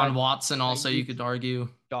quarterback, Deshaun Watson, also you could argue.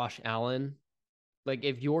 Josh Allen, like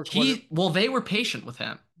if your they were patient with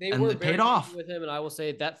him. They paid off with him, and I will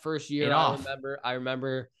say that first year, I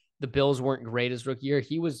remember the Bills weren't great his rookie year.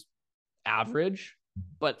 He was average,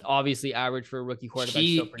 but obviously average for a rookie quarterback.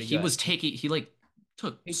 Still pretty good. He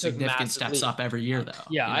took significant steps up every year, though.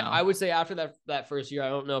 Yeah, I would say after that first year, I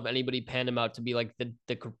don't know if anybody panned him out to be like the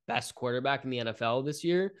best quarterback in the NFL this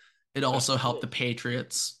year. It also helped the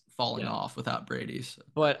Patriots falling off without Brady. So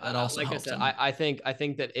but also like I said, I think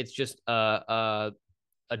that it's just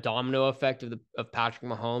a domino effect of Patrick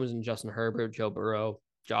Mahomes and Justin Herbert, Joe Burrow,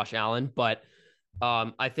 Josh Allen. But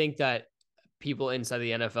I think that people inside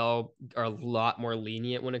the NFL are a lot more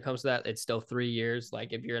lenient when it comes to that. It's still 3 years.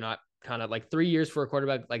 Like if you're not kind of like 3 years for a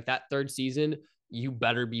quarterback, like that third season, you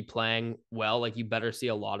better be playing well. Like you better see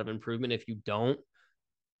a lot of improvement. If you don't,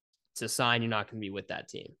 it's a sign you're not going to be with that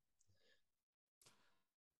team.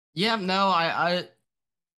 Yeah, no,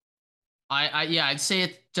 I'd say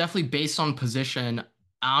it's definitely based on position.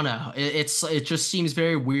 I don't know. It just seems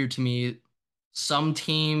very weird to me. Some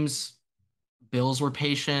teams, Bills were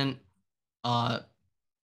patient.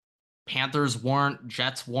 Panthers weren't.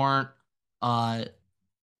 Jets weren't.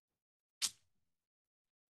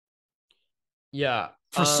 Yeah.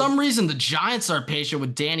 For some reason, the Giants are patient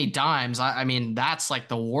with Danny Dimes. I mean, that's like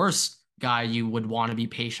the worst guy you would want to be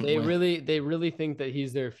patient with. They really think that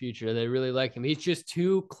he's their future. They really like him. He's just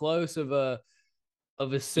too close of a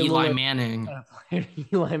similar Eli Manning.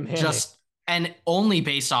 Just and only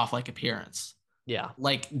based off like appearance. Yeah.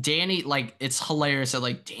 Like Danny, like it's hilarious that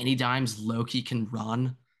like Danny Dimes low-key can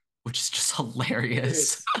run, which is just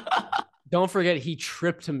hilarious. Don't forget he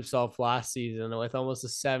tripped himself last season with almost a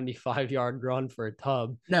 75-yard run for a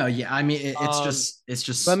tub. No, yeah, I mean it's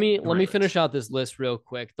just. Let me finish out this list real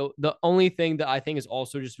quick. The only thing that I think is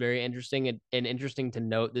also just very interesting and interesting to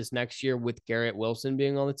note this next year with Garrett Wilson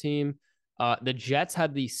being on the team, the Jets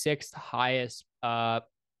had the 6th highest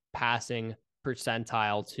passing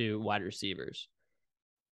percentile to wide receivers.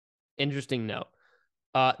 Interesting note.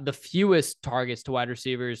 The fewest targets to wide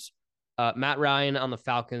receivers. Matt Ryan on the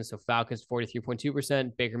Falcons. So Falcons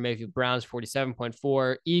 43.2%, Baker Mayfield Browns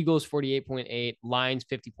 47.4%, Eagles 48.8%, Lions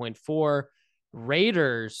 50.4%,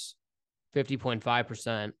 Raiders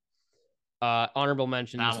 50.5%. Honorable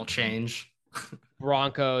mentions. That'll change.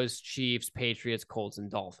 Broncos, Chiefs, Patriots, Colts,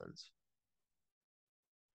 and Dolphins.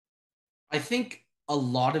 I think a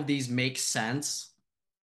lot of these make sense.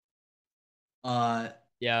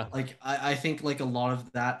 Yeah. Like I think like a lot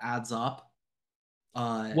of that adds up.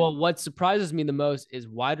 Well, what surprises me the most is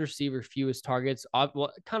wide receiver fewest targets.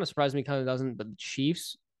 Well, it kind of surprised me, kind of doesn't. But the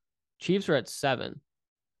Chiefs are at 7.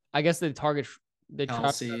 I guess they target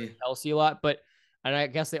Kelsey a lot, and I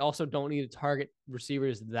guess they also don't need to target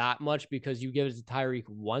receivers that much because you give it to Tyreek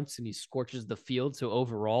once and he scorches the field. So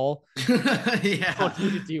overall, yeah, don't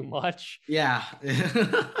need to do much. Yeah,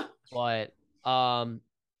 but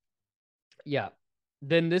yeah.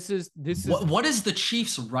 Then this is what is the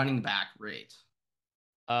Chiefs running back rate?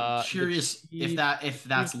 I'm curious if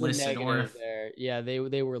that's listed or if there. Yeah, they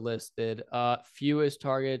were listed. Fewest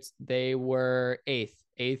targets, they were eighth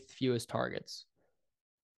fewest targets.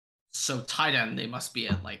 So tight end, they must be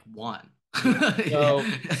at like 1.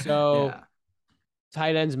 So yeah.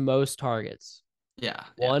 Tight ends most targets. Yeah.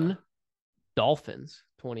 1, Dolphins,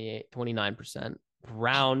 29%.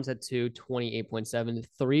 Browns at 2, 28.7.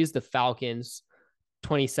 3 is the Falcons,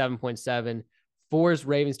 27.7. 4 is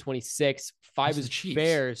Ravens, 26. 5 is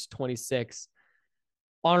Bears, 26.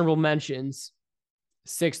 Honorable mentions,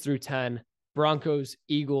 6 through 10. Broncos,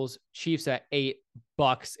 Eagles, Chiefs at 8,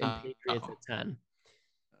 Bucks, and Patriots at 10.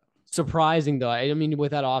 Surprising, though. I mean,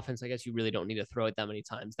 with that offense, I guess you really don't need to throw it that many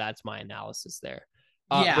times. That's my analysis there.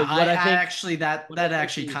 Yeah, but what I think actually that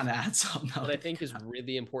actually kind of adds up. What I think is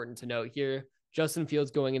really important to note here: Justin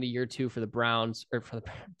Fields going into year 2 for the Browns or for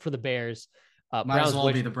the Bears. Might as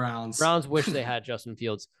well be the Browns. Browns wish they had Justin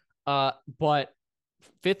Fields. But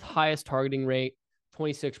 5th highest targeting rate,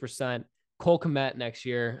 26%. Cole Kmet next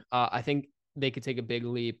year. I think they could take a big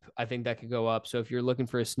leap. I think that could go up. So if you're looking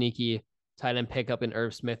for a sneaky tight end pickup and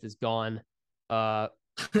Irv Smith is gone, Cole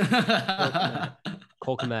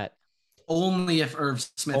Kmet. Only if Irv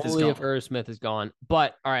Smith is gone. Only if Irv Smith is gone.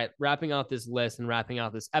 But all right, wrapping out this list and wrapping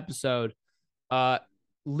out this episode,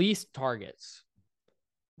 least targets.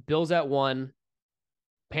 Bills at 1,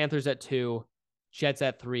 Panthers at 2, Jets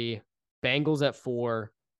at 3, Bengals at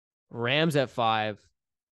 4, Rams at 5,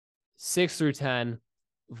 6 through 10,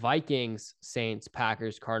 Vikings, Saints,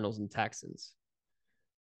 Packers, Cardinals, and Texans.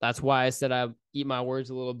 That's why I said I eat my words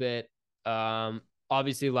a little bit.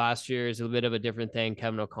 Obviously, last year is a bit of a different thing.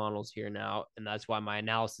 Kevin O'Connell's here now, and that's why my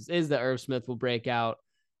analysis is that Irv Smith will break out.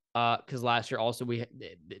 Because last year also we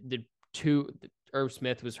Irv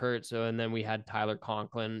Smith was hurt, and then we had Tyler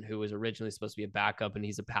Conklin, who was originally supposed to be a backup, and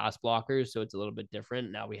he's a pass blocker, so it's a little bit different.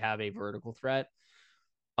 Now we have a vertical threat.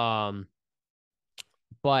 But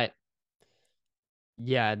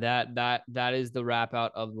yeah, that is the wrap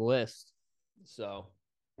out of the list. So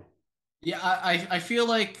yeah, I feel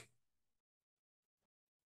like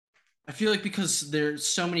because there's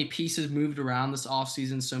so many pieces moved around this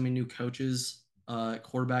offseason, so many new coaches,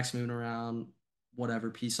 quarterbacks moving around, whatever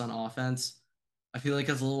piece on offense, I feel like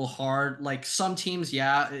it's a little hard. Like some teams,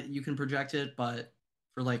 yeah, you can project it, but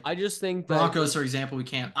for like I just think Broncos, for example, we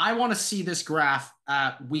can't. I want to see this graph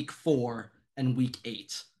at week 4 and week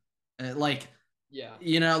 8. Like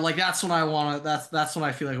that's when I want to. That's when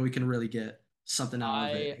I feel like we can really get something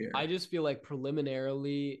out of it here. I just feel like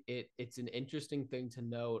preliminarily, it's an interesting thing to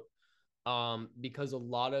note. Because a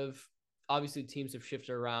lot of obviously teams have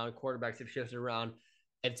shifted around, quarterbacks have shifted around.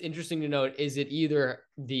 It's interesting to note, is it either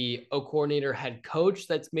the coordinator head coach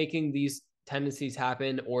that's making these tendencies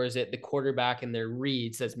happen, or is it the quarterback and their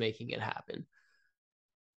reads that's making it happen?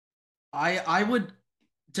 I would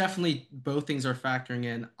definitely, both things are factoring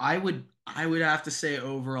in. I would have to say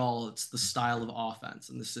overall it's the style of offense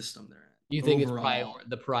and the system they're in. You think overall, it's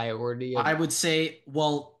the priority? I would say,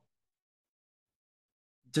 well,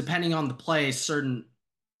 depending on the play, certain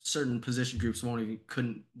position groups won't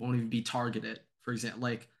even be targeted. For example,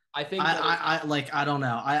 like I don't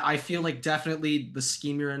know. I feel like definitely the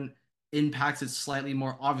scheme you're in impacts it slightly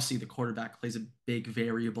more. Obviously, the quarterback plays a big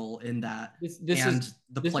variable in that,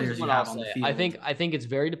 the players you have on the field. I think it's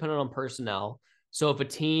very dependent on personnel. So if a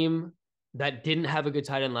team that didn't have a good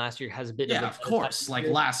tight end last year has a bit of course, like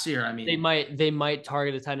last year, I mean, they might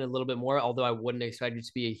target a tight end a little bit more, although I wouldn't expect it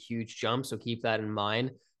to be a huge jump. So keep that in mind.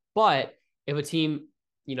 But if a team,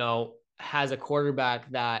 has a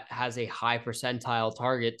quarterback that has a high percentile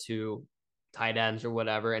target to tight ends or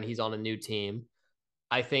whatever, and he's on a new team,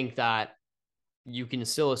 I think that you can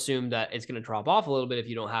still assume that it's going to drop off a little bit if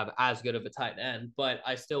you don't have as good of a tight end, but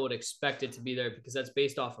I still would expect it to be there because that's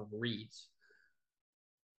based off of reads.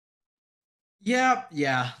 Yeah.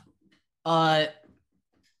 The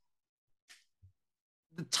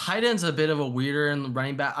tight end's a bit of a weirder in the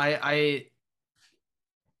running back.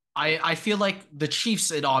 I feel like the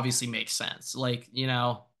Chiefs, it obviously makes sense. Like,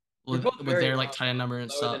 with their like tight end number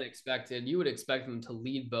and stuff. Than expected. You would expect them to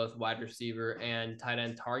lead both wide receiver and tight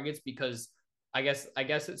end targets because I guess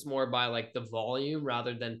it's more by like the volume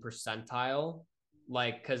rather than percentile.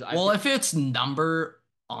 Like, if it's number,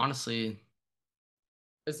 honestly,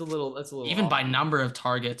 it's a little even by number of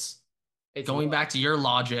targets. Going back to your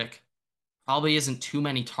logic, probably isn't too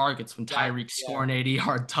many targets when Tyreek's scoring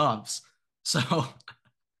 80-yard tubs. So,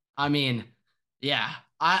 I mean, yeah,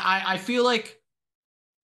 I feel like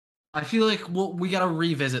we got to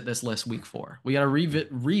revisit this list week 4. We got to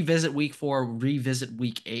revisit week 4, revisit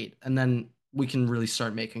week 8, and then we can really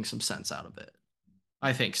start making some sense out of it.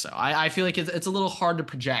 I think so. I feel like it's a little hard to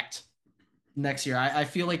project next year. I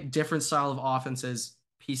feel like different style of offenses,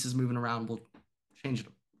 pieces moving around will change it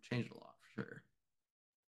a lot for sure.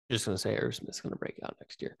 Just gonna say Irv Smith's gonna break out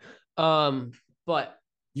next year. But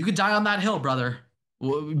you could die on that hill, brother.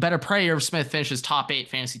 We better pray Irv Smith finishes top 8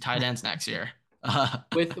 fantasy tight ends next year.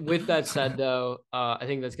 With that said, though, I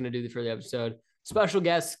think that's gonna do it for the episode. Special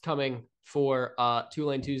guests coming for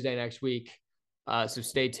Tulane Tuesday next week. So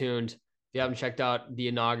stay tuned. If you haven't checked out the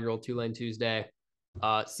inaugural Tulane Tuesday,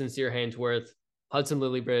 Sincere Hainsworth, Hudson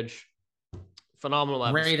Lilybridge, phenomenal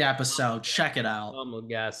episode. Great episode. Check it out. Phenomenal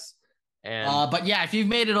guests. And but yeah, if you've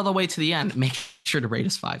made it all the way to the end, make sure to rate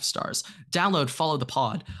us 5 stars. Download, follow the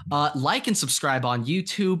pod, like and subscribe on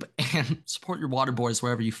YouTube, and support your water boys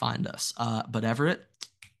wherever you find us. But Everett,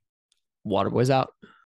 Water Boys out.